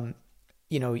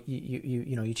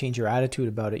you change your attitude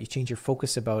about it, you change your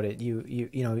focus about it,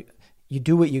 you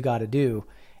do what you got to do,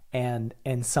 and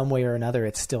in some way or another,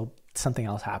 it's still something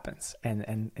else happens,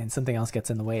 and something else gets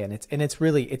in the way, and it's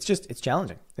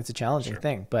challenging. It's a challenging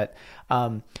thing, but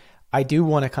I do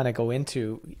want to kind of go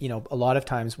into, a lot of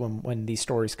times when these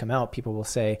stories come out, people will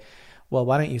say, well,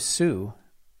 why don't you sue,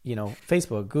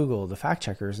 Facebook, Google, the fact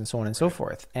checkers, and so on and so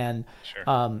forth. And,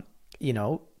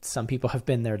 some people have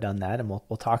been there, done that, and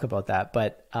we'll talk about that.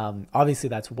 But obviously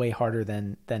that's way harder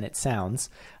than it sounds.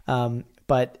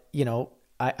 But,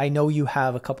 I know you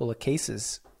have a couple of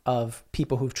cases of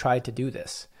people who've tried to do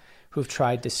this, who've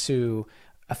tried to sue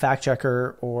a fact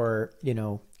checker or,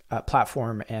 a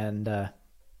platform. And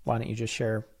why don't you just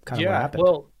share kind of what happened?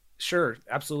 Well, sure.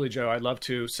 Absolutely, Joe. I'd love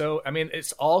to. So, I mean,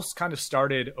 it's all kind of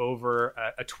started over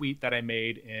a tweet that I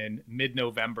made in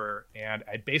mid-November, and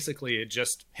it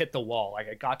just hit the wall. Like,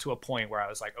 I got to a point where I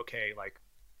was like, okay, like,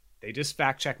 they just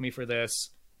fact checked me for this.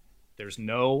 There's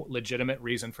no legitimate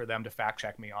reason for them to fact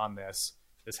check me on this.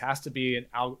 This has to be an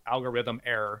algorithm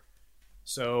error.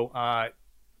 So,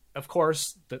 of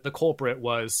course, the culprit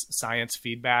was Science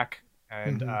Feedback.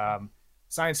 And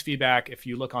Science Feedback, if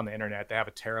you look on the internet, they have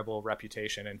a terrible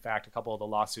reputation. In fact, a couple of the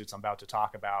lawsuits I'm about to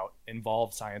talk about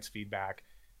involve Science Feedback.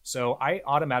 So I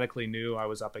automatically knew I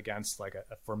was up against like a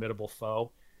formidable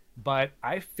foe. But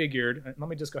I figured, let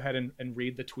me just go ahead and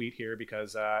read the tweet here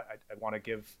because I want to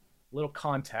give a little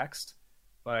context.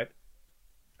 But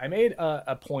I made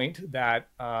a point that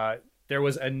there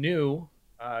was a new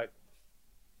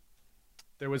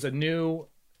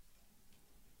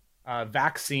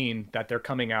vaccine that they're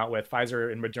coming out with.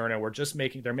 Pfizer and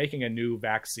Moderna they're making a new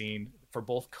vaccine for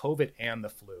both COVID and the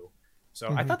flu. So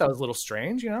I thought that was a little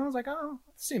strange. I was like, oh,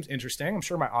 this seems interesting. I'm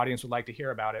sure my audience would like to hear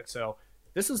about it. So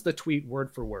this is the tweet word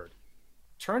for word.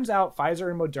 Turns out Pfizer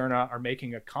and Moderna are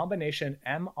making a combination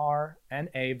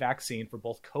mRNA vaccine for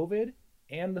both COVID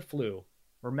and the flu.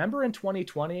 Remember in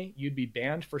 2020, you'd be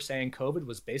banned for saying COVID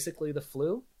was basically the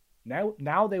flu?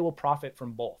 Now they will profit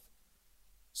from both.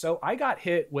 So I got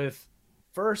hit with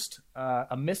first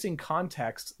a missing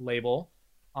context label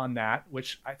on that,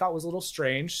 which I thought was a little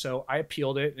strange. So I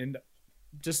appealed it, and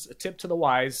just a tip to the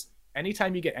wise,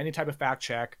 anytime you get any type of fact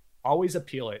check, always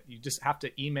appeal it. You just have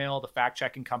to email the fact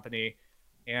checking company,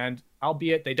 and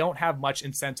albeit they don't have much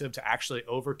incentive to actually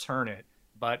overturn it,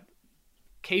 but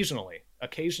occasionally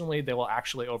they will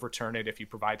actually overturn it if you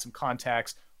provide some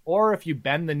context, or if you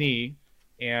bend the knee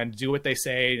and do what they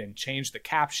say and change the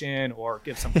caption or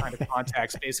give some kind of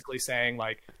context, basically saying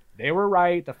like, they were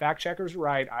right, the fact checkers were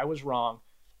right, I was wrong.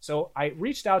 So I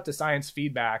reached out to Science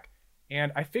Feedback,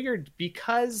 and I figured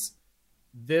because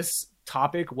this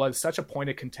topic was such a point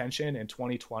of contention in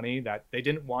 2020 that they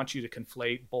didn't want you to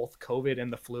conflate both COVID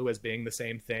and the flu as being the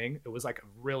same thing. It was like a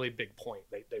really big point.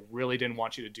 They really didn't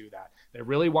want you to do that. They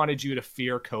really wanted you to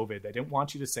fear COVID. They didn't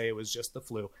want you to say it was just the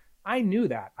flu. I knew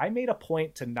that. I made a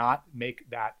point to not make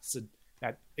that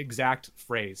exact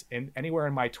phrase anywhere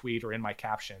in my tweet or in my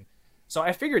caption. So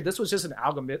I figured this was just an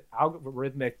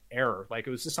algorithmic error. Like, it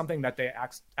was just something that they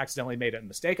accidentally made a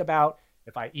mistake about.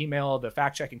 If I email the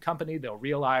fact-checking company, they'll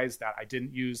realize that I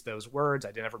didn't use those words.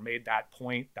 I never made that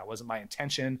point. That wasn't my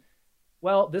intention.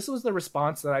 Well, this was the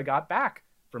response that I got back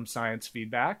from Science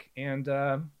Feedback. And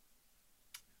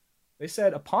they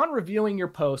said, upon reviewing your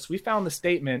post, we found the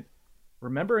statement,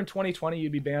 remember in 2020,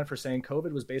 you'd be banned for saying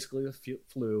COVID was basically the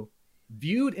flu.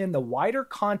 Viewed in the wider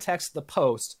context of the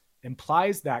post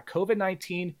implies that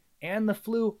COVID-19 and the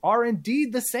flu are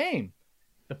indeed the same.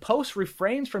 The post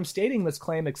refrains from stating this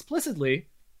claim explicitly,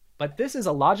 but this is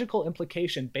a logical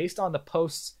implication based on the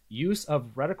post's use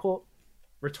of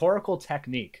rhetorical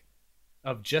technique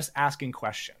of just asking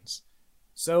questions.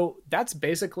 So that's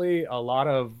basically a lot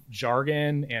of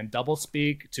jargon and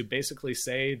doublespeak to basically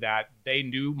say that they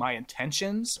knew my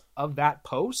intentions of that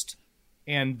post.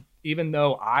 And even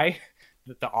though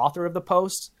the author of the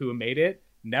post who made it,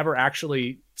 never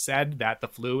actually said that the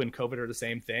flu and COVID are the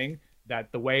same thing,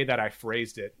 that the way that I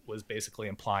phrased it was basically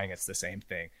implying it's the same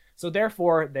thing. So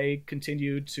therefore, they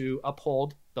continued to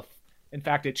uphold in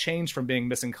fact, it changed from being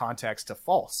missing context to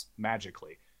false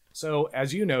magically. So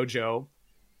as you know, Joe,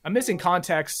 a missing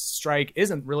context strike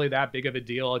isn't really that big of a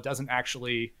deal. It doesn't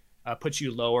actually puts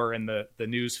you lower in the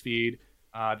news feed.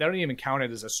 They don't even count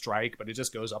it as a strike, but it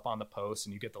just goes up on the post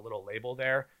and you get the little label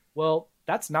there. Well,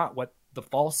 that's not what the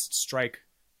false strike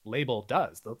label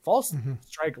does. The false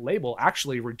strike label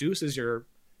actually reduces your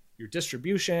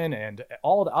distribution and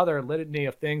all the other litany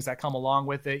of things that come along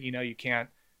with it. You know, you can't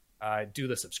do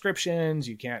the subscriptions,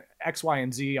 you can't X, Y,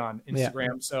 and Z on Instagram.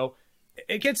 Yeah. So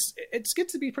it gets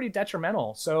to be pretty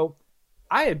detrimental. So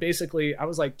I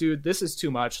was like, dude, this is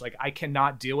too much. Like, I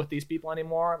cannot deal with these people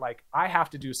anymore. Like, I have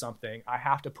to do something. I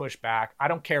have to push back. I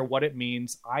don't care what it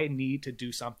means. I need to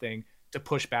do something to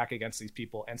push back against these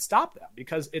people and stop them,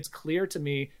 because it's clear to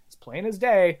me, it's plain as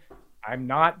day, I'm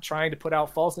not trying to put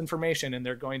out false information, and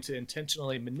they're going to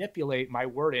intentionally manipulate my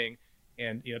wording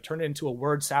and, you know, turn it into a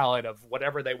word salad of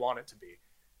whatever they want it to be.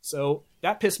 So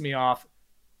that pissed me off.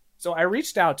 So I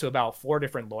reached out to about 4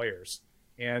 different lawyers,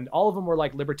 and all of them were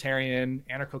like libertarian,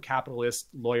 anarcho-capitalist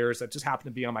lawyers that just happened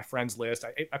to be on my friends list.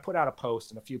 I put out a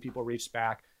post and a few people reached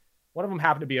back. One of them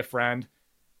happened to be a friend.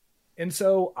 And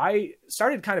so I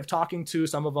started kind of talking to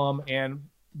some of them, and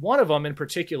one of them in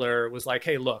particular was like,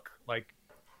 hey, look, like,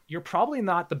 you're probably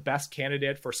not the best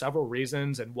candidate for several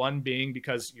reasons. And one being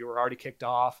because you were already kicked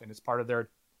off and it's part of their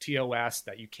TOS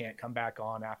that you can't come back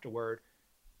on afterward.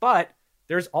 But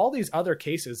there's all these other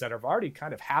cases that have already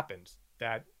kind of happened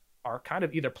that are kind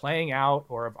of either playing out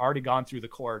or have already gone through the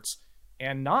courts,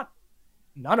 and none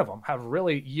of them have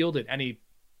really yielded any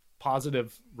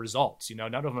positive results. You know,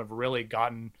 none of them have really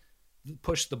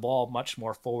pushed the ball much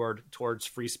more forward towards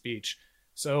free speech.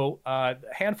 So a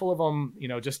handful of them, you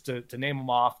know, just to name them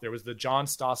off, there was the John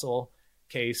Stossel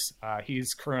case.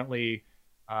 He's currently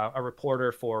a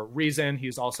reporter for Reason.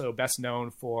 He's also best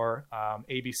known for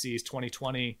ABC's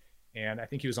 2020, and I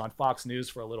think he was on Fox News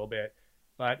for a little bit.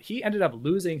 But he ended up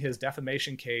losing his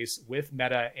defamation case with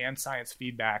Meta and Science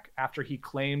Feedback after he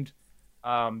claimed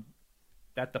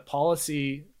that the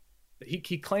policy...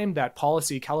 He claimed that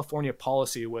California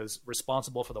policy was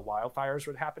responsible for the wildfires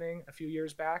that were happening a few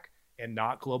years back and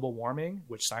not global warming,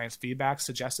 which Science Feedback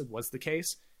suggested was the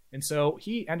case. And so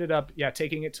he ended up,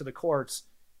 taking it to the courts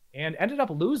and ended up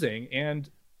losing. And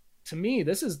to me,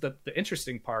 this is the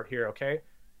interesting part here, okay?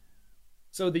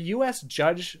 So the U.S.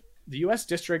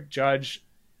 District Judge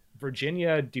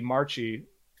Virginia DiMarchi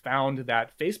found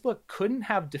that Facebook couldn't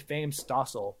have defamed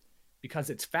Stossel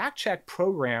because its fact-check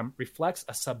program reflects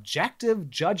a subjective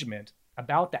judgment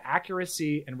about the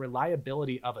accuracy and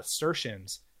reliability of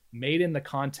assertions made in the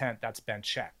content that's been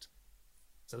checked.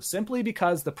 So simply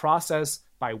because the process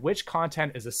by which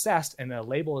content is assessed and a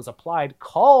label is applied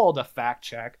called a fact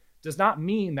check does not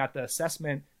mean that the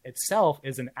assessment itself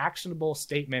is an actionable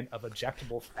statement of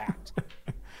objectable fact.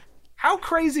 How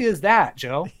crazy is that,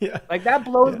 Joe? Yeah. Like, that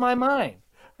blows my mind.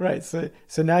 Right. So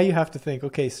now you have to think,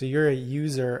 okay, so you're a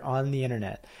user on the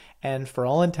internet, and for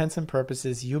all intents and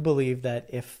purposes, you believe that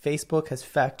if Facebook has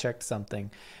fact checked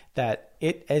something, that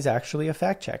it is actually a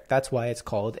fact check. That's why it's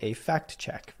called a fact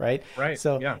check, right? Right.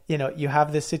 So, you know, you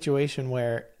have this situation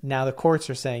where now the courts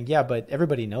are saying, yeah, but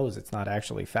everybody knows it's not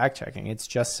actually fact checking. It's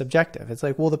just subjective. It's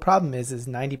like, well, the problem is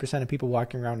 90% of people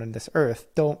walking around on this earth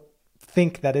don't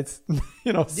think that it's,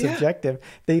 you know, subjective.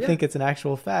 They think it's an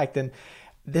actual fact. And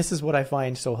this is what I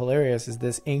find so hilarious, is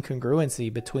this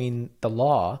incongruency between the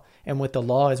law and what the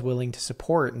law is willing to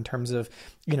support in terms of,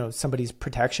 you know, somebody's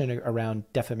protection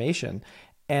around defamation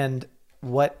and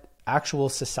what actual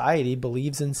society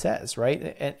believes and says,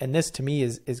 right? And this to me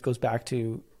goes back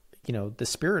to, you know, the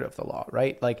spirit of the law,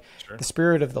 right? Like the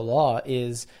spirit of the law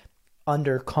is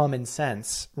under common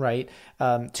sense, right?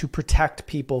 To protect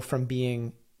people from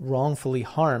being wrongfully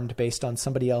harmed based on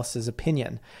somebody else's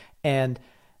opinion. And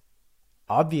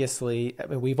obviously, I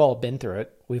mean, we've all been through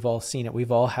it. We've all seen it.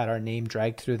 We've all had our name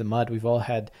dragged through the mud. We've all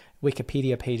had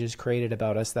Wikipedia pages created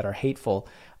about us that are hateful.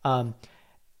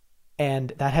 And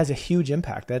that has a huge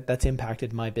impact. That's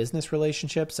impacted my business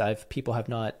relationships. People have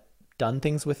not done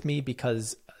things with me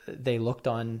because they looked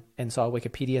on and saw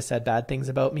Wikipedia said bad things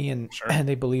about me and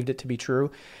they believed it to be true.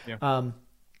 Yeah.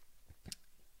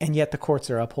 And yet the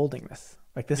courts are upholding this.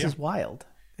 Like, this is wild.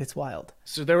 It's wild.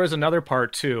 So there was another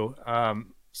part too.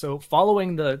 So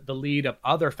following the lead of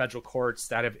other federal courts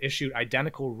that have issued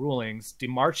identical rulings,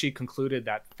 DiMarchi concluded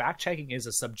that fact-checking is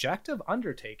a subjective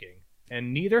undertaking,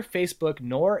 and neither Facebook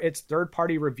nor its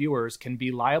third-party reviewers can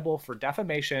be liable for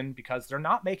defamation because they're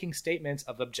not making statements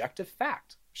of objective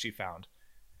fact, she found.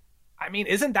 I mean,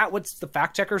 isn't that what the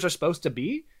fact-checkers are supposed to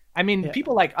be? I mean,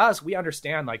 people like us, we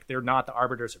understand, like, they're not the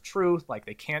arbiters of truth. Like,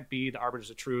 they can't be the arbiters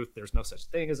of truth. There's no such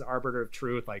thing as an arbiter of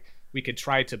truth. Like, we could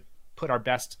try to put our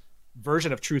best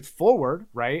version of truth forward,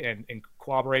 right? And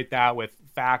corroborate that with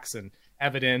facts and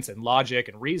evidence and logic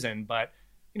and reason. But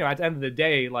at the end of the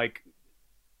day, like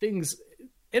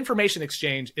information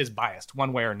exchange is biased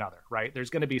one way or another, right? There's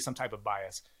going to be some type of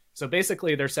bias. So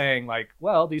basically they're saying like,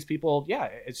 well, these people, yeah,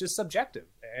 it's just subjective,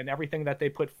 and everything that they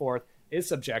put forth is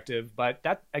subjective, but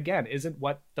that again isn't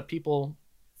what the people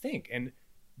think. And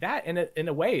that in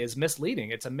a way is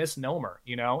misleading. It's a misnomer,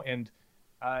 and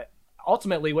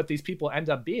ultimately what these people end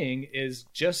up being is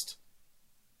just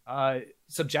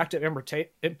subjective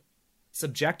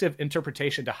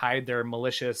interpretation to hide their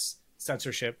malicious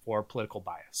censorship for political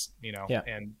bias,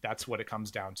 and that's what it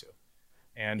comes down to.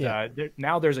 And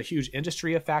now there's a huge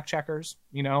industry of fact checkers,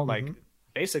 like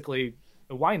basically,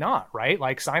 why not, right?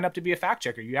 Like sign up to be a fact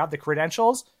checker. You have the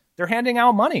credentials. They're handing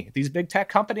out money. These big tech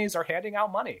companies are handing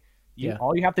out money.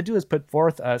 All you have to do is put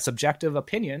forth a subjective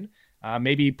opinion,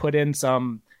 maybe put in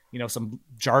some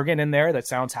jargon in there that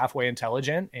sounds halfway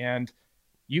intelligent, and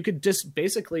you could just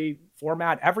basically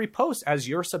format every post as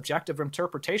your subjective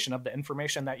interpretation of the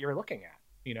information that you're looking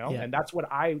at, and that's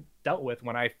what I dealt with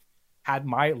when I had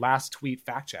my last tweet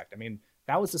fact checked. I mean,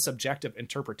 that was a subjective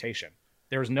interpretation.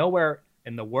 There's nowhere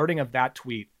in the wording of that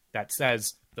tweet that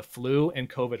says the flu and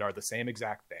COVID are the same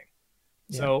exact thing.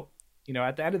 Yeah. So,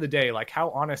 at the end of the day, like how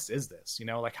honest is this?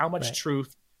 Like how much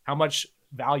truth, how much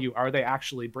value are they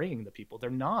actually bringing the people? They're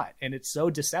not. And it's so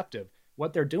deceptive.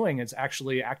 What they're doing is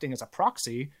actually acting as a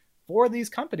proxy for these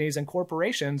companies and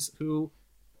corporations who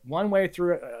one way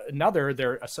through another,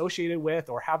 they're associated with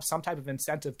or have some type of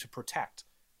incentive to protect.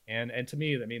 And to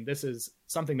me, I mean, this is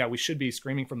something that we should be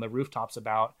screaming from the rooftops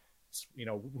about,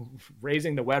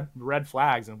 raising the red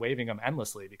flags and waving them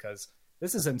endlessly, because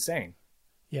this is insane.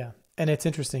 Yeah. And it's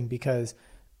interesting because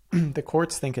the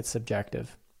courts think it's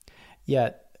subjective,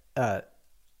 yet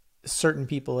certain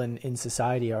people in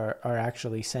society are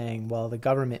actually saying, well, the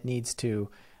government needs to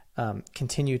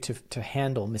continue to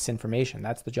handle misinformation.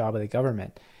 That's the job of the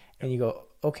government. And you go,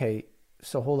 okay,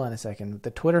 so hold on a second.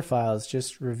 The Twitter files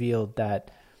just revealed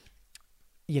that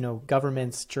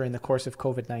governments during the course of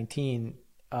COVID-19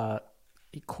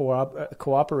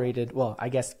 cooperated, well, I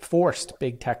guess forced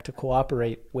big tech to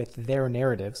cooperate with their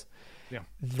narratives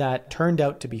that turned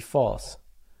out to be false,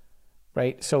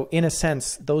 right? So in a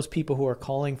sense, those people who are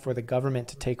calling for the government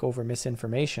to take over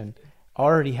misinformation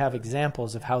already have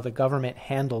examples of how the government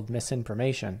handled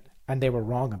misinformation, and they were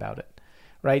wrong about it,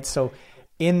 right? So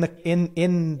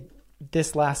in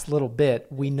this last little bit,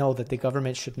 we know that the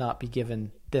government should not be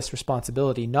given this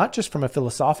responsibility, not just from a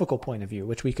philosophical point of view,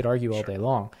 which we could argue all day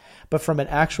long, but from an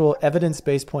actual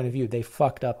evidence-based point of view, they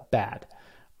fucked up bad,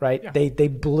 right? Yeah. They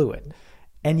blew it.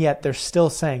 And yet they're still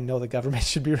saying, no, the government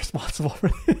should be responsible for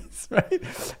this,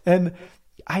 right? And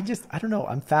I don't know.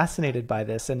 I'm fascinated by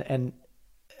this. And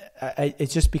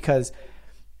it's just because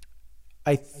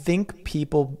I think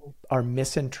people are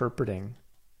misinterpreting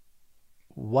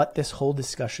what this whole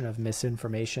discussion of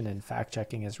misinformation and fact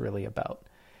checking is really about.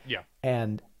 Yeah.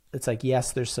 And it's like,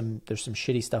 yes, there's some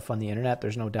shitty stuff on the internet.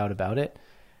 There's no doubt about it.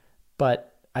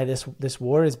 But this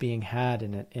war is being had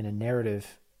in a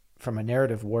narrative, from a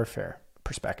narrative warfare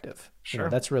perspective. Sure.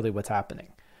 That's really what's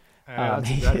happening. That's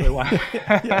exactly why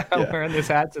I'm wearing this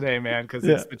hat today, man, because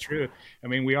it's the truth. I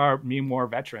mean, we are meme war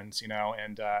veterans, and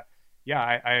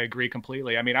I agree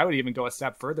completely. I mean, I would even go a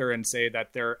step further and say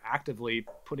that they're actively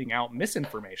putting out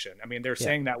misinformation. I mean, they're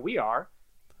saying that we are,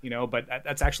 but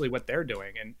that's actually what they're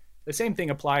doing. And the same thing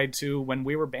applied to when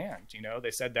we were banned.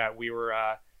 They said that we were,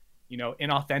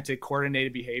 inauthentic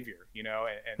coordinated behavior,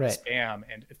 and spam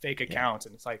and fake accounts.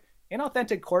 And it's like,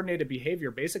 inauthentic coordinated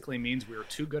behavior basically means we were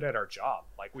too good at our job.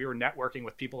 Like we were networking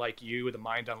with people like you, the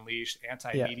Mind Unleashed,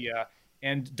 anti-media,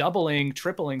 and doubling,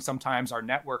 tripling sometimes our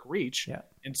network reach. Yeah.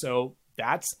 And so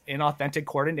that's inauthentic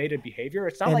coordinated behavior.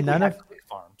 It's not and like we have click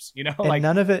farms, like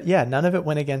none of it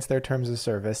went against their terms of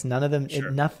service. None of them,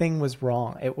 nothing was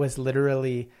wrong. It was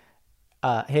literally,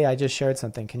 hey, I just shared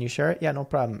something. Can you share it? Yeah, no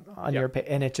problem on your page.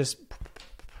 And it just,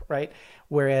 right.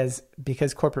 Whereas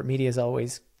because corporate media is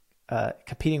always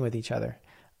competing with each other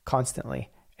constantly,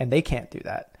 and they can't do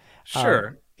that.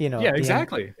 Sure.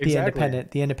 Exactly. The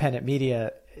independent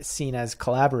media seen as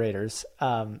collaborators,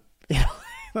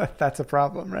 that's a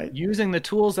problem, right? Using the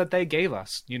tools that they gave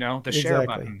us, the share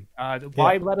button.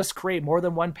 Why let us create more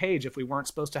than one page if we weren't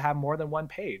supposed to have more than one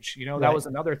page? That was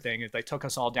another thing, is they took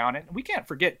us all down. And we can't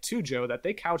forget too, Joe, that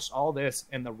they couched all this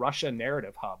in the Russia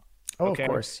narrative hub. Oh, okay? Of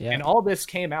course. Yeah. And all this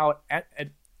came out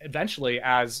eventually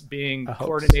as being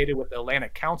coordinated with the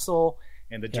Atlantic Council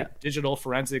and the Digital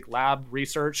Forensic Lab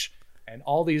research and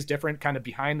all these different kind of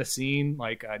behind the scene,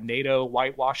 like NATO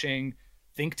whitewashing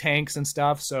think tanks and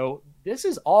stuff. So this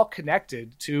is all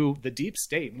connected to the deep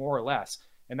state, more or less.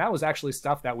 And that was actually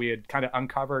stuff that we had kind of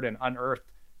uncovered and unearthed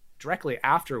directly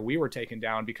after we were taken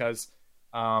down, because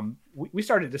we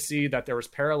started to see that there was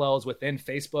parallels within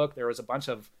Facebook. There was a bunch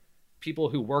of people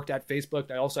who worked at Facebook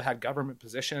that also had government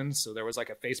positions. So there was like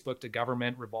a Facebook to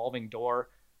government revolving door.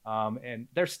 And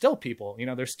there's still people,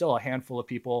 there's still a handful of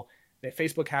people that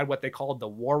Facebook had what they called the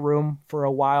war room for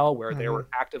a while, where they were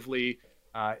actively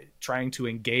trying to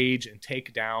engage and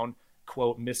take down,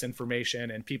 quote,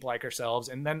 misinformation and people like ourselves.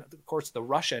 And then, of course, the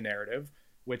Russia narrative,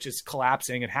 which is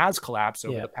collapsing and has collapsed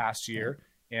over the past year.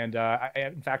 And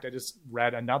in fact, I just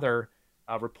read another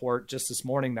report just this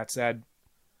morning that said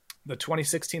the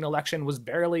 2016 election was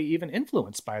barely even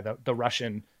influenced by the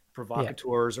Russian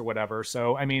provocateurs or whatever.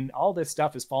 So, I mean, all this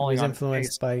stuff is falling on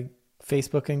influenced by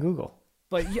Facebook and Google.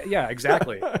 But yeah,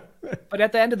 exactly. But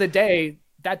at the end of the day,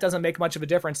 that doesn't make much of a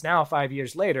difference now, 5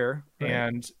 years later. Right.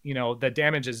 And, the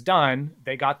damage is done.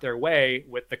 They got their way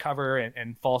with the cover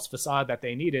and false facade that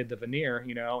they needed, the veneer,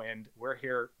 and we're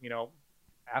here,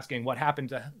 asking what happened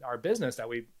to our business that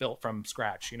we built from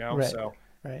scratch, Right. So,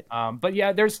 right. But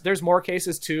yeah, there's more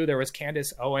cases too. There was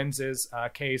Candace Owens's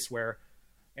case where,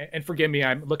 and forgive me,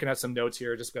 I'm looking at some notes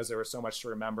here just because there was so much to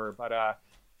remember, but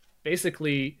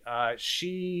basically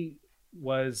she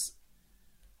was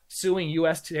suing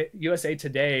USA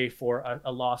Today for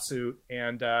a lawsuit,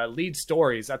 and Lead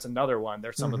Stories, that's another one.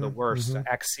 They're some of the worst.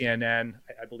 Ex-CNN,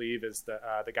 I believe, is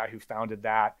the guy who founded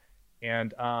that.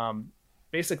 And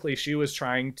basically she was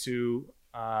trying to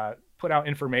put out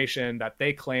information that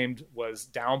they claimed was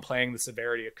downplaying the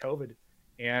severity of COVID.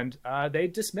 And they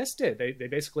dismissed it. They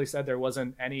basically said there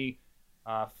wasn't any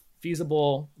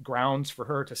feasible grounds for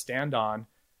her to stand on.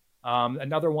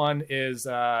 Another one is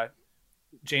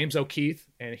James O'Keefe,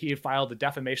 and he had filed a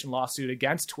defamation lawsuit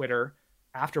against Twitter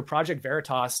after Project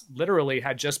Veritas literally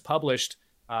had just published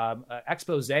an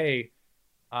expose,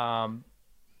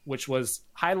 which was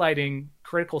highlighting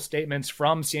critical statements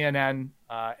from CNN,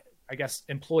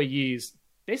 employees,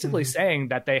 basically saying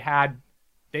that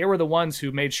they were the ones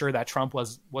who made sure that Trump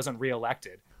wasn't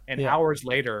reelected. And hours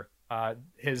later,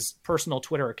 his personal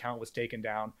Twitter account was taken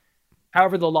down.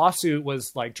 However, the lawsuit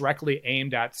was directly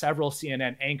aimed at several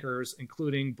CNN anchors,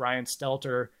 including Brian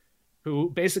Stelter, who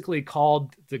basically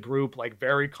called the group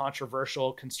very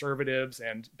controversial conservatives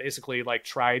and basically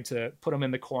tried to put them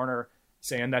in the corner,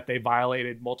 saying that they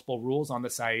violated multiple rules on the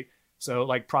site. So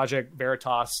Project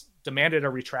Veritas demanded a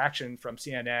retraction from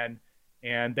CNN,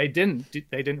 and they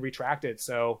didn't retract it.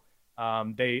 So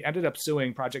they ended up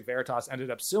suing. Project Veritas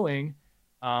ended up suing.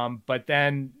 But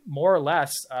then more or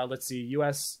less,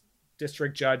 U.S.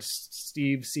 District Judge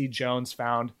Steve C. Jones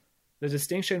found the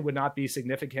distinction would not be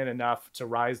significant enough to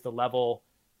rise to the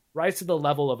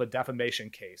level of a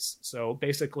defamation case. So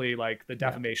basically, the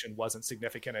defamation wasn't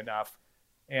significant enough.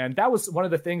 And that was one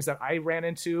of the things that I ran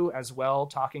into as well,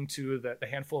 talking to the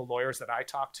handful of lawyers that I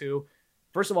talked to.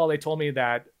 First of all, they told me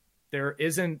that there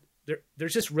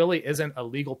just really isn't a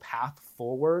legal path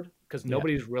forward because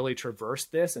nobody's really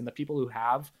traversed this, and the people who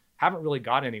haven't really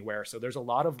got anywhere. So there's a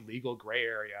lot of legal gray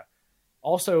area.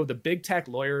 Also, the big tech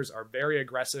lawyers are very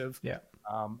aggressive. Yeah.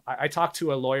 I talked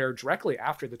to a lawyer directly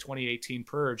after the 2018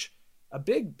 purge, a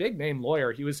big name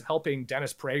lawyer. He was helping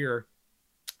Dennis Prager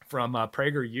from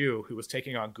PragerU, who was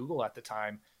taking on Google at the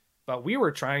time. But we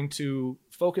were trying to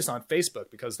focus on Facebook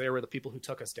because they were the people who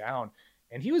took us down.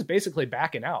 And he was basically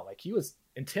backing out. He was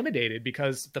intimidated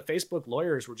because the Facebook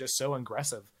lawyers were just so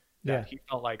aggressive that he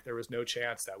felt like there was no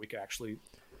chance that we could actually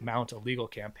mount a legal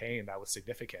campaign that was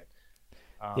significant.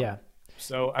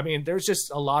 So, I mean, there's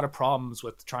just a lot of problems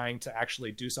with trying to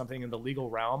actually do something in the legal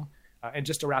realm. And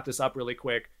just to wrap this up really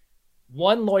quick,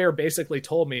 one lawyer basically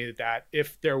told me that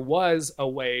if there was a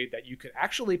way that you could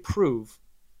actually prove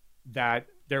that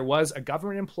there was a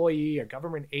government employee, a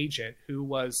government agent who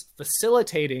was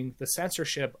facilitating the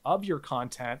censorship of your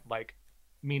content,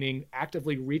 meaning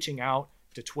actively reaching out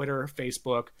to Twitter,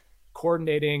 Facebook,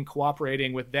 coordinating,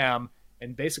 cooperating with them,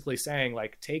 and basically saying,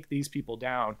 take these people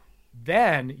down,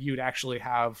 then you'd actually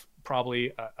have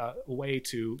probably a way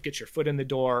to get your foot in the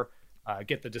door,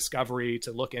 get the discovery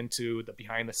to look into the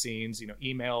behind the scenes,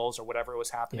 emails or whatever was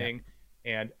happening,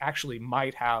 and actually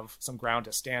might have some ground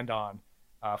to stand on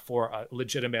for a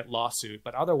legitimate lawsuit.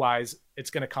 But otherwise, it's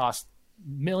going to cost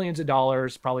millions of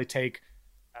dollars, probably take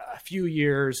a few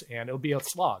years, and it'll be a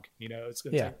slog. It's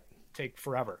going to take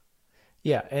forever.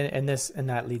 Yeah, and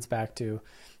that leads back to,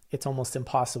 it's almost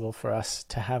impossible for us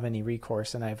to have any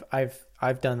recourse. And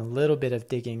I've done a little bit of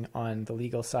digging on the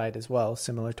legal side as well,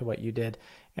 similar to what you did,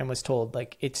 and was told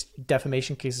it's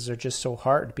defamation cases are just so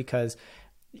hard because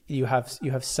you have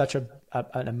such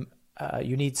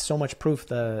you need so much proof.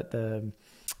 The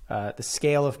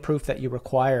scale of proof that you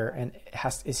require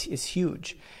is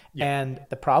huge. Yeah. And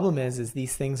the problem is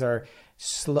these things are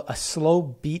a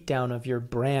slow beatdown of your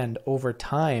brand over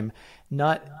time.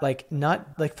 Not like,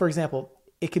 for example,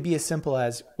 it could be as simple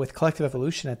as with Collective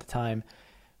Evolution at the time,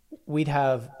 we'd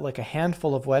have like a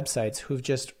handful of websites who've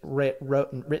just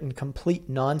written complete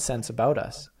nonsense about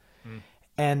us.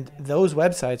 And those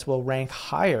websites will rank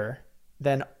higher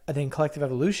than Collective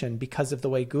Evolution because of the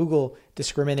way Google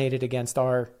discriminated against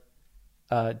our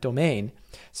domain.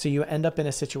 So you end up in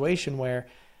a situation where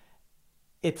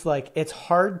it's like, it's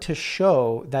hard to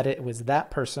show that it was that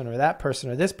person or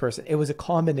this person. It was a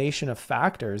combination of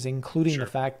factors, including the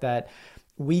fact that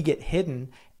we get hidden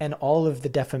and all of the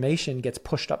defamation gets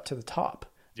pushed up to the top,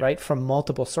 right? From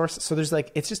multiple sources. So there's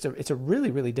like, it's a really,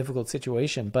 really difficult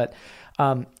situation. But,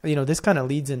 this kind of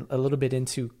leads in a little bit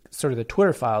into sort of the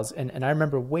Twitter files. And I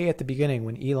remember way at the beginning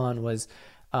when Elon was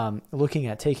looking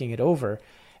at taking it over,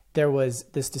 there was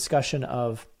this discussion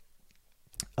of,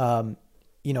 it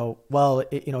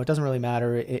doesn't really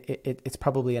matter. It's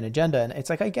probably an agenda. And it's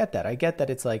like, I get that.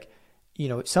 It's like,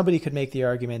 somebody could make the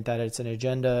argument that it's an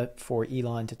agenda for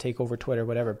Elon to take over Twitter,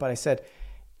 whatever. But I said,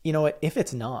 you know what, if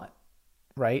it's not,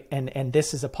 right? And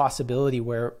this is a possibility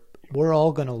where we're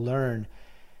all going to learn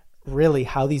really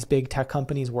how these big tech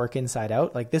companies work inside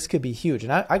out. Like, this could be huge.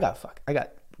 And I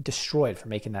got destroyed for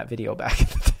making that video back in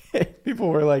the day. People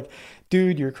were like,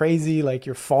 dude, you're crazy. Like,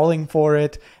 you're falling for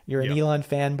it. You're an Elon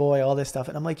fanboy, all this stuff.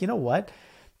 And I'm like, you know what?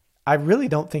 I really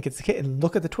don't think it's the case. And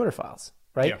look at the Twitter files,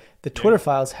 right? Yeah. The Twitter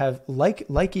files have, like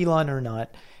Elon or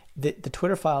not, the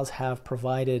Twitter files have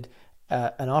provided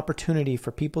an opportunity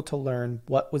for people to learn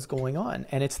what was going on.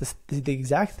 And it's the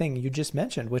exact thing you just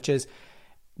mentioned, which is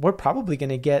we're probably going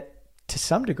to get, to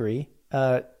some degree,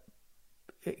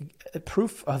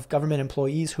 proof of government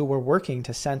employees who were working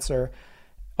to censor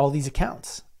all these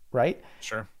accounts, right?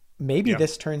 Sure. Maybe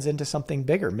this turns into something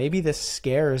bigger. Maybe this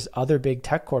scares other big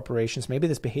tech corporations. Maybe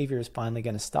this behavior is finally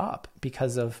going to stop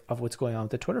because of what's going on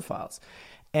with the Twitter files.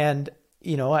 And,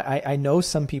 I know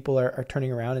some people are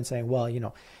turning around and saying, well,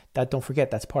 don't forget,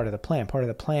 that's part of the plan. Part of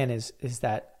the plan is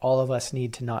that all of us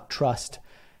need to not trust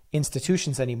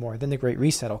institutions anymore. Then the Great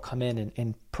Reset will come in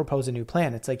and propose a new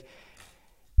plan. It's like,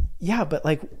 yeah, but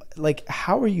like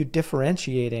how are you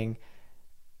differentiating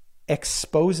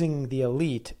exposing the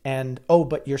elite and,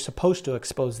 but you're supposed to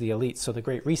expose the elite so the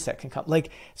Great Reset can come?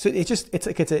 Like, so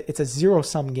it's a zero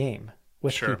sum game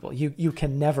with people. You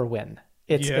can never win.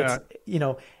 It's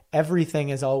everything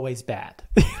is always bad.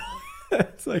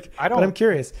 It's like, but I'm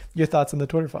curious your thoughts on the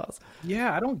Twitter files.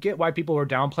 Yeah, I don't get why people were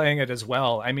downplaying it as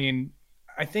well. I mean,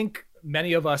 I think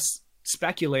many of us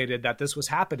speculated that this was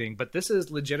happening, but this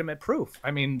is legitimate proof.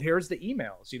 I mean, here's the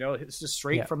emails, it's just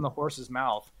straight from the horse's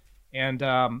mouth. And,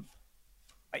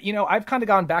 I've kind of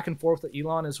gone back and forth with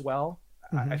Elon as well.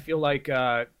 I feel like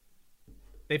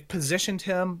they've positioned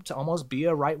him to almost be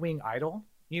a right-wing idol,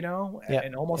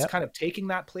 and almost kind of taking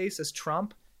that place as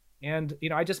Trump. And,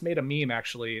 I just made a meme,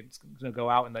 actually. It's going to go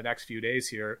out in the next few days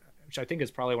here, which I think is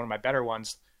probably one of my better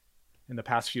ones in the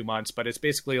past few months. But it's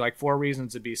basically like 4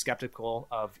 reasons to be skeptical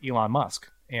of Elon Musk.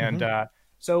 And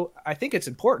so I think it's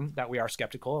important that we are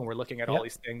skeptical and we're looking at all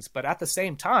these things. But at the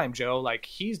same time, Joe, like,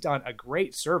 he's done a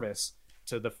great service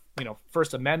to the,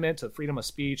 First Amendment, to freedom of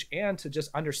speech, and to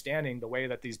just understanding the way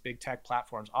that these big tech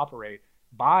platforms operate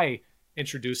by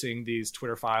introducing these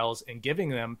Twitter files and giving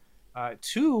them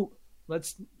to,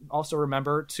 let's also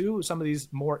remember, to some of these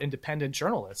more independent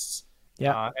journalists.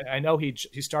 And I know he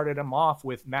started them off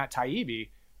with Matt Taibbi,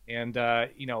 and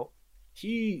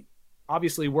he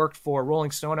obviously worked for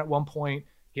Rolling Stone at one point.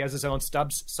 He has his own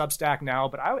Substack now,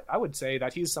 but I would say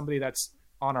that he's somebody that's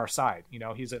on our side.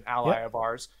 He's an ally of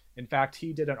ours. In fact,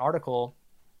 he did an article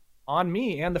on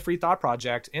me and the Free Thought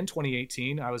Project in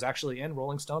 2018. I was actually in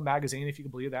Rolling Stone magazine, if you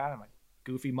can believe that. My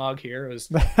goofy mug here was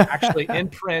actually in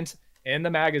print in the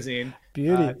magazine.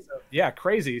 Beauty.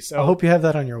 Crazy. So I hope you have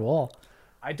that on your wall.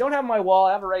 I don't have my wall.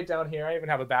 I have it right down here. I even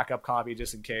have a backup copy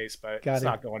just in case, but it's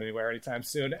not going anywhere anytime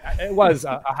soon. It was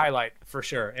a highlight for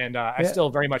sure. And I still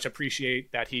very much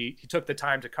appreciate that he took the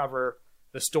time to cover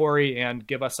the story and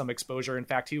give us some exposure. In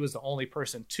fact, he was the only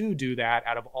person to do that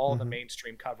out of all the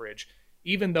mainstream coverage,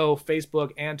 even though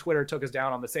Facebook and Twitter took us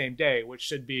down on the same day, which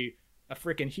should be a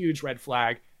freaking huge red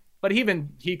flag. But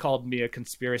he called me a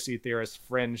conspiracy theorist,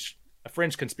 a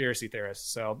fringe conspiracy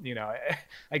theorist. So,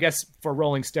 I guess for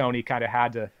Rolling Stone, he kind of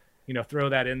had to, throw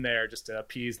that in there just to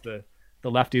appease the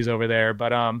lefties over there.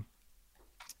 But, I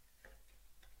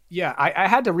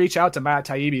had to reach out to Matt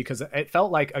Taibbi because it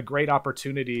felt like a great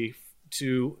opportunity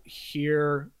to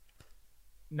hear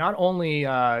not only,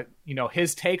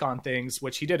 his take on things,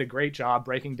 which he did a great job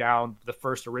breaking down the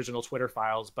first original Twitter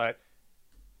files, but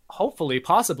hopefully,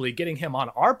 possibly getting him on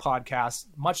our podcast,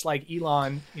 much like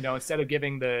Elon, instead of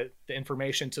giving the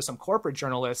information to some corporate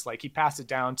journalists, like he passed it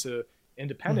down to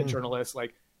independent journalists,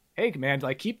 like, hey man,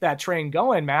 like keep that train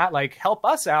going, Matt, like help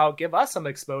us out, give us some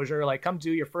exposure, like come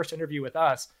do your first interview with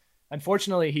us.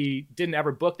 Unfortunately, he didn't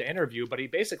ever book the interview, but he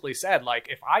basically said, like,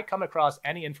 if I come across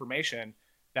any information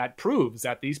that proves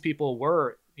that these people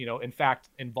were, in fact,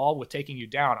 involved with taking you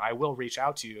down, I will reach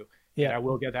out to you and I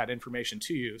will get that information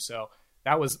to you. So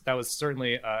that was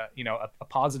certainly, a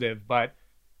positive, but,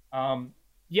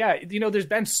 there's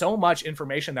been so much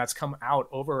information that's come out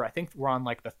over, I think we're on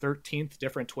like the 13th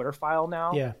different Twitter file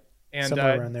now. Yeah. And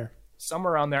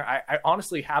somewhere around there. I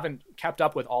honestly haven't kept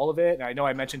up with all of it. And I know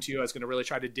I mentioned to you, I was going to really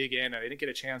try to dig in, and I didn't get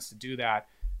a chance to do that.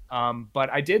 But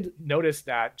I did notice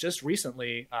that just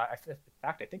recently, in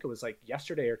fact, I think it was like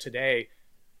yesterday or today,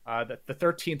 that the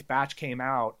 13th batch came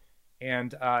out,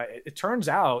 and it turns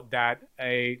out that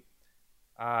a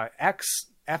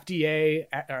ex-FDA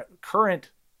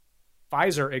current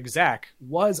Pfizer exec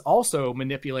was also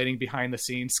manipulating behind the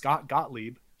scenes. Scott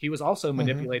Gottlieb, he was also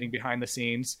manipulating behind the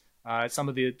scenes some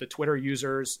of the Twitter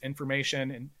users'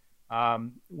 information.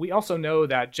 And we also know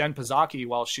that Jen Psaki,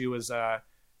 while she was the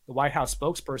White House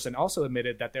spokesperson, also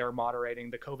admitted that they were moderating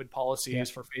the COVID policies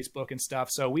for Facebook and stuff.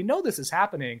 So we know this is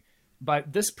happening.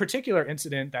 But this particular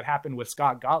incident that happened with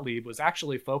Scott Gottlieb was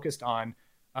actually focused on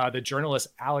the journalist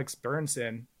Alex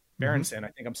Berenson, I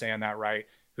think I'm saying that right,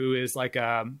 who is like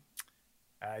a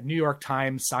New York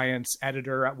Times science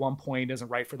editor at one point, doesn't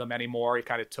write for them anymore. He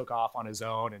kind of took off on his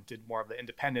own and did more of the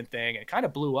independent thing, and kind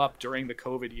of blew up during the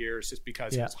COVID years just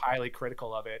because he was highly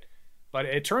critical of it. But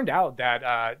it turned out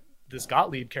that this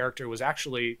Gottlieb character was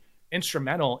actually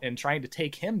instrumental in trying to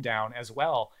take him down as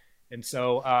well. And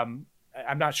so I'm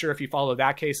not sure if you follow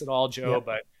that case at all, Joe,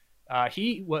 but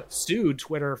he sued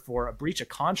Twitter for a breach of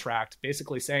contract,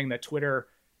 basically saying that Twitter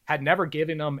had never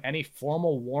given him any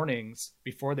formal warnings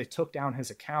before they took down his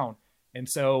account. And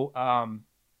so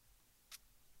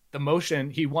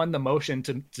he won the motion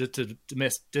to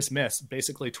dismiss.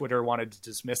 Basically, Twitter wanted to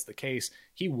dismiss the case.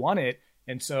 He won it.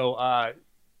 And so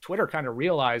Twitter kind of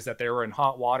realized that they were in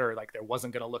hot water, like there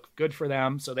wasn't going to look good for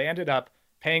them. So they ended up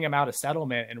paying him out a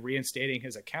settlement and reinstating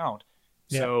his account.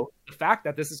 So the fact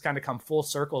that this has kind of come full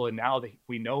circle, and now that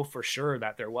we know for sure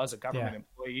that there was a government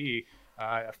employee,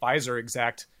 a Pfizer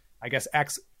exec, I guess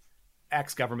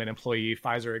ex-government employee,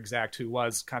 Pfizer exec, who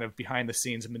was kind of behind the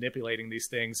scenes manipulating these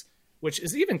things, which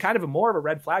is even kind of more of a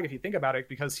red flag if you think about it,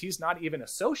 because he's not even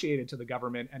associated to the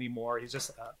government anymore. He's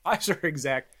just a Pfizer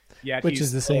exec, yet which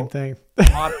is the same thing.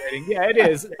 Moderating. Yeah, it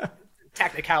is.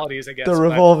 Technicalities, I guess. The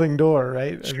revolving door,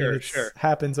 right? Sure.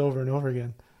 Happens over and over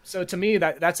again. So to me,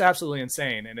 that's absolutely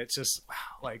insane. And it's just, wow,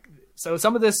 like, so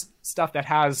some of this stuff that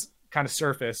has kind of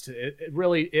surfaced, it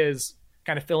really is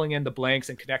kind of filling in the blanks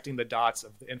and connecting the dots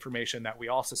of the information that we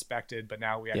all suspected, but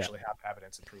now we actually have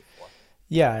evidence and proof for.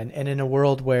 Yeah. And in a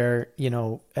world where,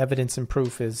 evidence and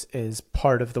proof is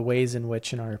part of the ways in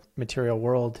which in our material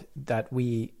world that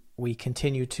we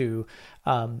continue to,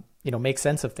 make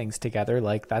sense of things together.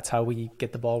 Like that's how we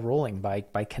get the ball rolling,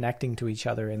 by connecting to each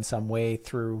other in some way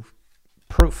through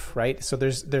proof, right? So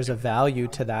there's a value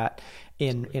to that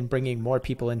in bringing more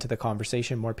people into the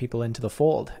conversation, more people into the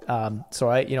fold. So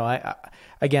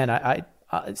I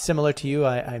similar to you,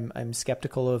 I'm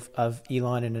skeptical of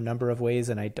Elon in a number of ways,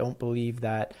 and I don't believe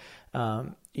that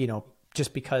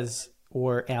just because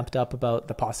we're amped up about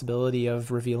the possibility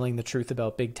of revealing the truth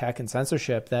about big tech and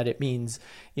censorship, that it means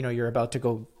you're about to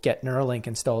go get Neuralink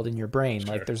installed in your brain.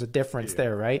 Sure. Like there's a difference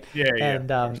there, right?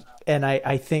 And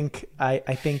I think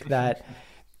that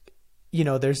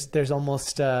there's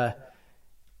almost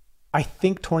I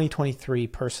think 2023,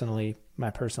 personally, my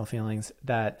personal feelings,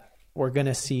 that we're going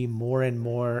to see more and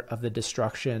more of the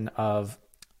destruction of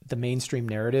the mainstream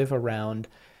narrative around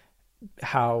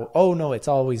how, oh no, it's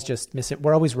always just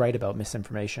we're always right about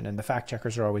misinformation, and the fact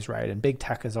checkers are always right, and big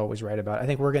tech is always right about it. I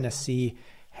think we're going to see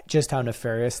just how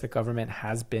nefarious the government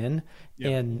has been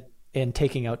in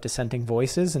taking out dissenting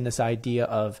voices, and this idea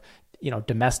of,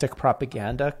 domestic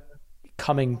propaganda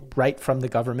coming right from the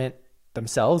government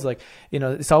themselves. Like,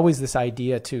 it's always this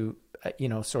idea to,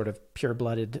 sort of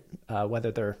pure-blooded,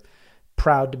 whether they're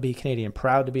proud to be Canadian,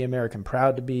 proud to be American,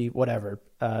 proud to be whatever,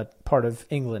 part of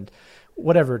England,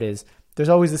 whatever it is. There's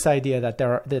always this idea that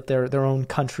their own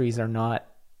countries are not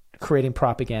creating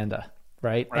propaganda,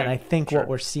 right? And I think what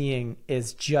we're seeing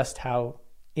is just how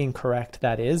incorrect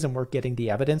that is, and we're getting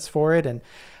the evidence for it. And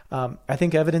I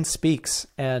think evidence speaks,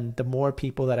 and the more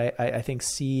people that I think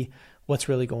see what's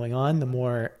really going on, the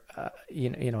more I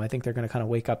think they're going to kind of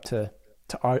wake up to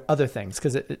other things.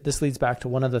 Because this leads back to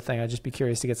one other thing. I'd just be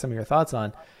curious to get some of your thoughts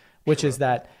on. which is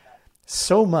that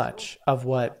so much of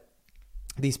what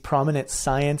these prominent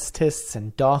scientists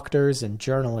and doctors and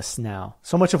journalists now,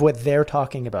 so much of what they're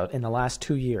talking about in the last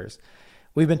 2 years,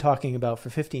 we've been talking about for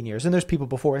 15 years. And there's people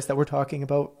before us that were talking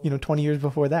about, 20 years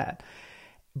before that.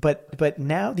 But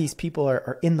now these people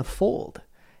are in the fold,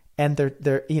 and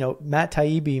they're Matt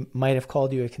Taibbi might have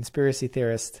called you a conspiracy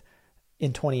theorist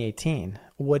in 2018.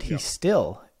 Would he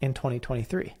still in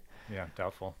 2023? Yeah,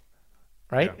 doubtful.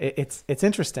 Right? Yeah. It's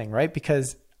interesting, right?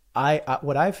 Because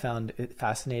what I've found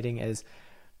fascinating is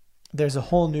there's a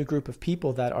whole new group of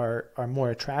people that are more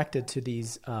attracted to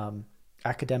these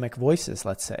academic voices,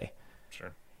 let's say,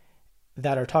 sure,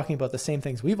 that are talking about the same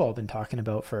things we've all been talking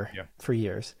about for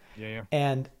years. Yeah.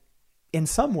 And in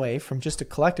some way, from just a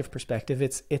collective perspective,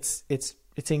 it's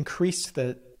increased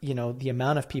the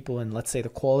amount of people and, let's say, the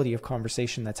quality of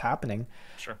conversation that's happening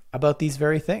about these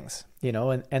very things,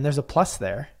 and there's a plus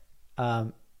there,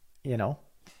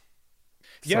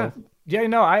 Yeah. Yeah,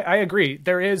 no, I agree.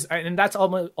 There is, and that's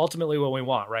ultimately what we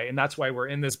want, right? And that's why we're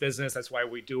in this business. That's why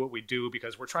we do what we do,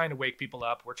 because we're trying to wake people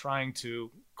up. We're trying to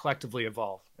collectively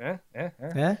evolve.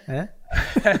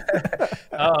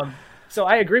 So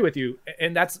I agree with you,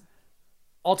 and that's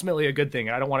ultimately a good thing.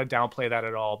 I don't want to downplay that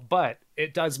at all, but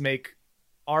it does make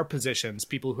our positions,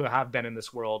 people who have been in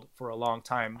this world for a long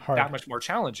time, that much more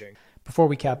challenging. Before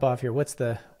we cap off here, what's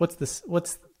the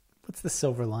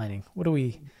silver lining?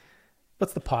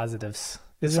 What's the positives?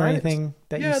 Is there anything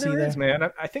that you see there? Yeah, there is,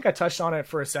 man. I think I touched on it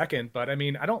for a second, but I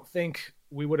mean, I don't think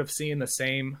we would have seen the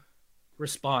same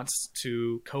response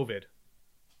to COVID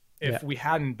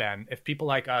if people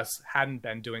like us hadn't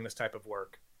been doing this type of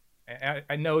work. And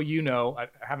I know, I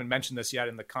haven't mentioned this yet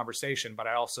in the conversation, but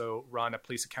I also run a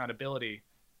police accountability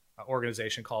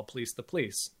organization called Police the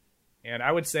Police. And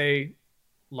I would say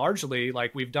largely,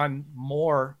 like, we've done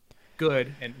more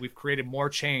good and we've created more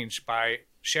change by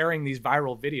sharing these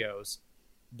viral videos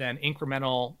than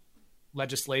incremental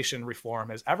legislation reform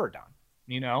has ever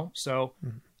done, So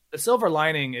the silver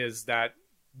lining is that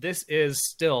this is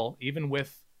still, even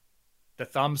with the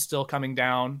thumbs still coming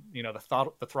down,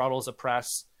 the throttles of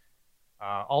press,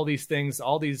 all these things,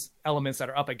 all these elements that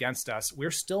are up against us, we're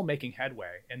still making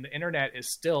headway. And the internet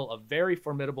is still a very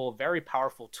formidable, very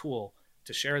powerful tool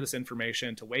to share this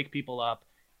information, to wake people up.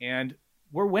 And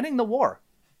we're winning the war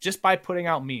just by putting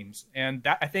out memes. And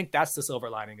I think that's the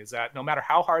silver lining, is that no matter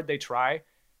how hard they try,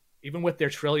 even with their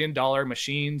 $1 trillion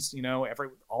machines,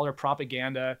 all their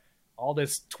propaganda, all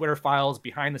this Twitter files,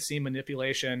 behind the scene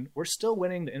manipulation, we're still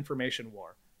winning the information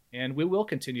war. And we will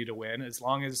continue to win as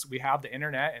long as we have the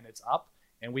internet and it's up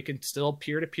and we can still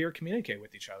peer-to-peer communicate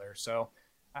with each other. So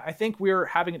I think we're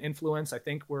having an influence. I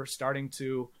think we're starting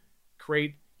to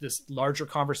create this larger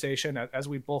conversation, as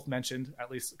we both mentioned at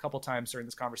least a couple times during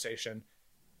this conversation,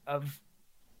 of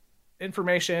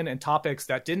information and topics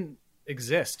that didn't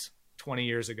exist 20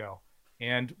 years ago.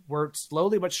 And we're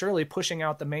slowly but surely pushing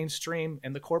out the mainstream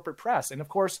and the corporate press. And of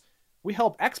course, we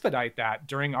help expedite that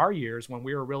during our years when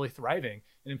we were really thriving.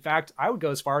 And in fact, I would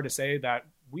go as far to say that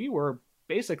we were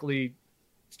basically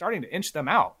starting to inch them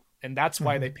out. And that's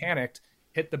why they panicked,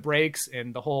 hit the brakes,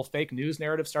 and the whole fake news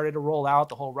narrative started to roll out.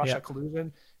 The whole Russia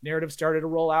collusion narrative started to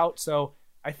roll out. So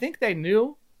I think they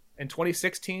knew in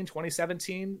 2016,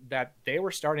 2017, that they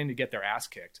were starting to get their ass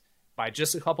kicked by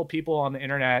just a couple people on the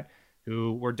internet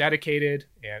who were dedicated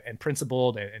and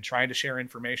principled and trying to share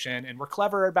information and were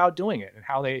clever about doing it, and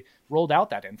how they rolled out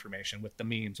that information with the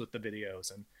memes, with the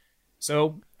videos. And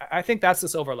so I think that's the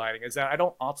silver lining, is that I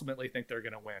don't ultimately think they're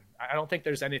going to win. I don't think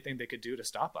there's anything they could do to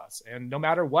stop us. And no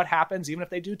matter what happens, even if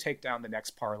they do take down the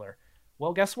next Parler,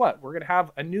 well, guess what? We're going to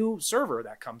have a new server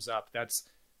that comes up that's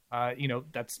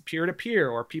that's peer-to-peer,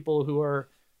 or people who are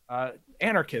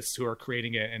anarchists who are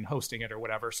creating it and hosting it or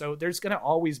whatever. So there's going to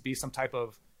always be some type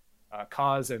of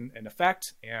cause and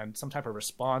effect, and some type of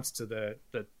response to the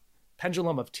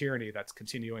pendulum of tyranny that's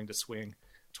continuing to swing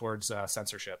towards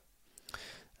censorship.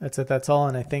 That's it. That's all.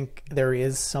 And I think there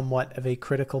is somewhat of a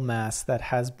critical mass that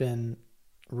has been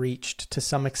reached to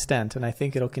some extent, and I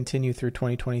think it'll continue through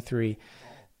 2023,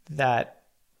 that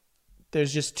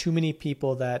there's just too many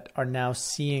people that are now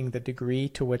seeing the degree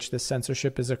to which the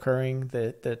censorship is occurring,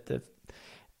 the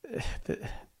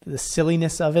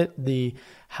silliness of it,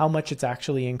 how much it's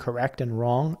actually incorrect and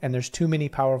wrong. And there's too many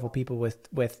powerful people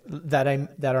with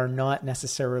that are not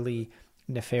necessarily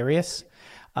nefarious,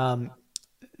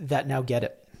 that now get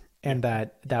it, and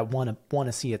that want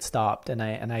to see it stopped. And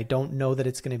I don't know that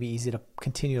it's going to be easy to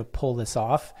continue to pull this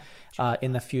off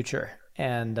in the future.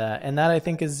 And that I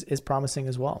think is promising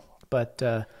as well. But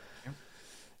I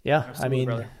mean,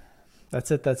 brother. That's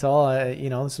it. That's all.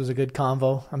 This was a good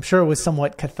convo. I'm sure it was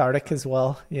somewhat cathartic as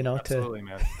well. Absolutely,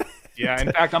 man. Yeah.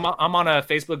 In fact, I'm on a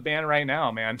Facebook ban right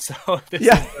now, man. So this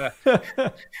Yeah.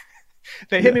 is,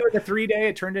 they hit me with a 3-day,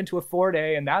 it turned into a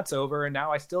 4-day, and that's over. And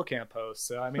now I still can't post.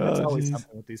 So, I mean, it's Oh, always geez.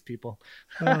 something with these people.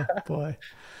 Oh, boy.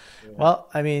 Yeah. Well,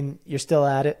 I mean, you're still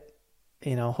at it.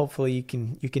 Hopefully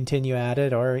you continue at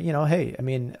it, or, hey, I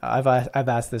mean, I've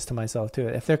asked this to myself too.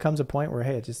 If there comes a point where,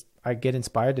 hey, I get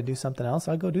inspired to do something else,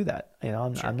 I'll go do that.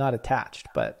 Sure. I'm not attached,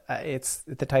 but it's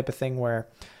the type of thing where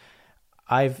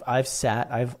I've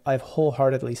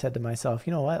wholeheartedly said to myself,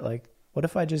 you know what, like, what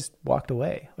if I just walked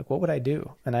away? Like, what would I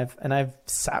do? And I've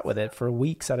sat with it for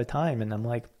weeks at a time, and I'm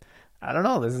like, I don't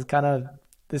know.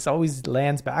 This always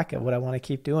lands back at what I want to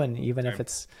keep doing, even if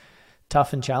it's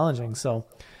tough and challenging. So,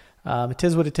 it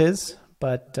is what it is,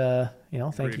 but,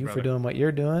 thank you for doing what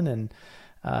you're doing,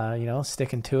 and,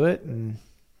 sticking to it. And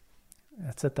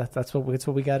that's it. That's what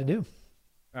we got to do.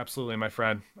 Absolutely, my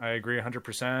friend. I agree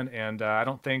 100%. And I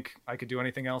don't think I could do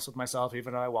anything else with myself,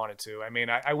 even if I wanted to. I mean,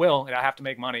 I will, and I have to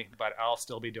make money, but I'll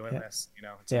still be doing this.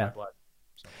 It's in my blood.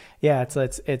 So. Yeah,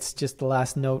 it's just the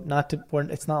last note.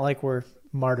 It's not like we're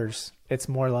martyrs. It's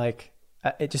more like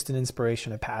it's just an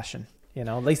inspiration, a passion.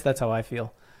 At least that's how I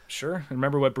feel. Sure. And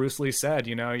remember what Bruce Lee said.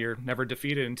 You're never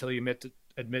defeated until you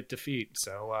admit defeat.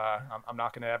 So I'm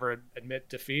not going to ever admit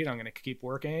defeat. I'm going to keep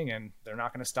working, and they're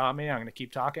not going to stop me. I'm going to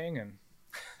keep talking, and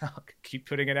I'll keep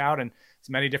putting it out in as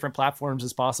many different platforms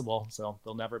as possible. So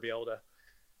they'll never be able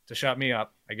to shut me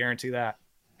up. I guarantee that.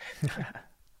 All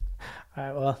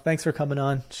right. Well, thanks for coming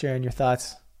on, sharing your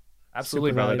thoughts.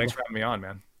 Absolutely, brother. Thanks for having me on,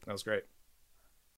 man. That was great.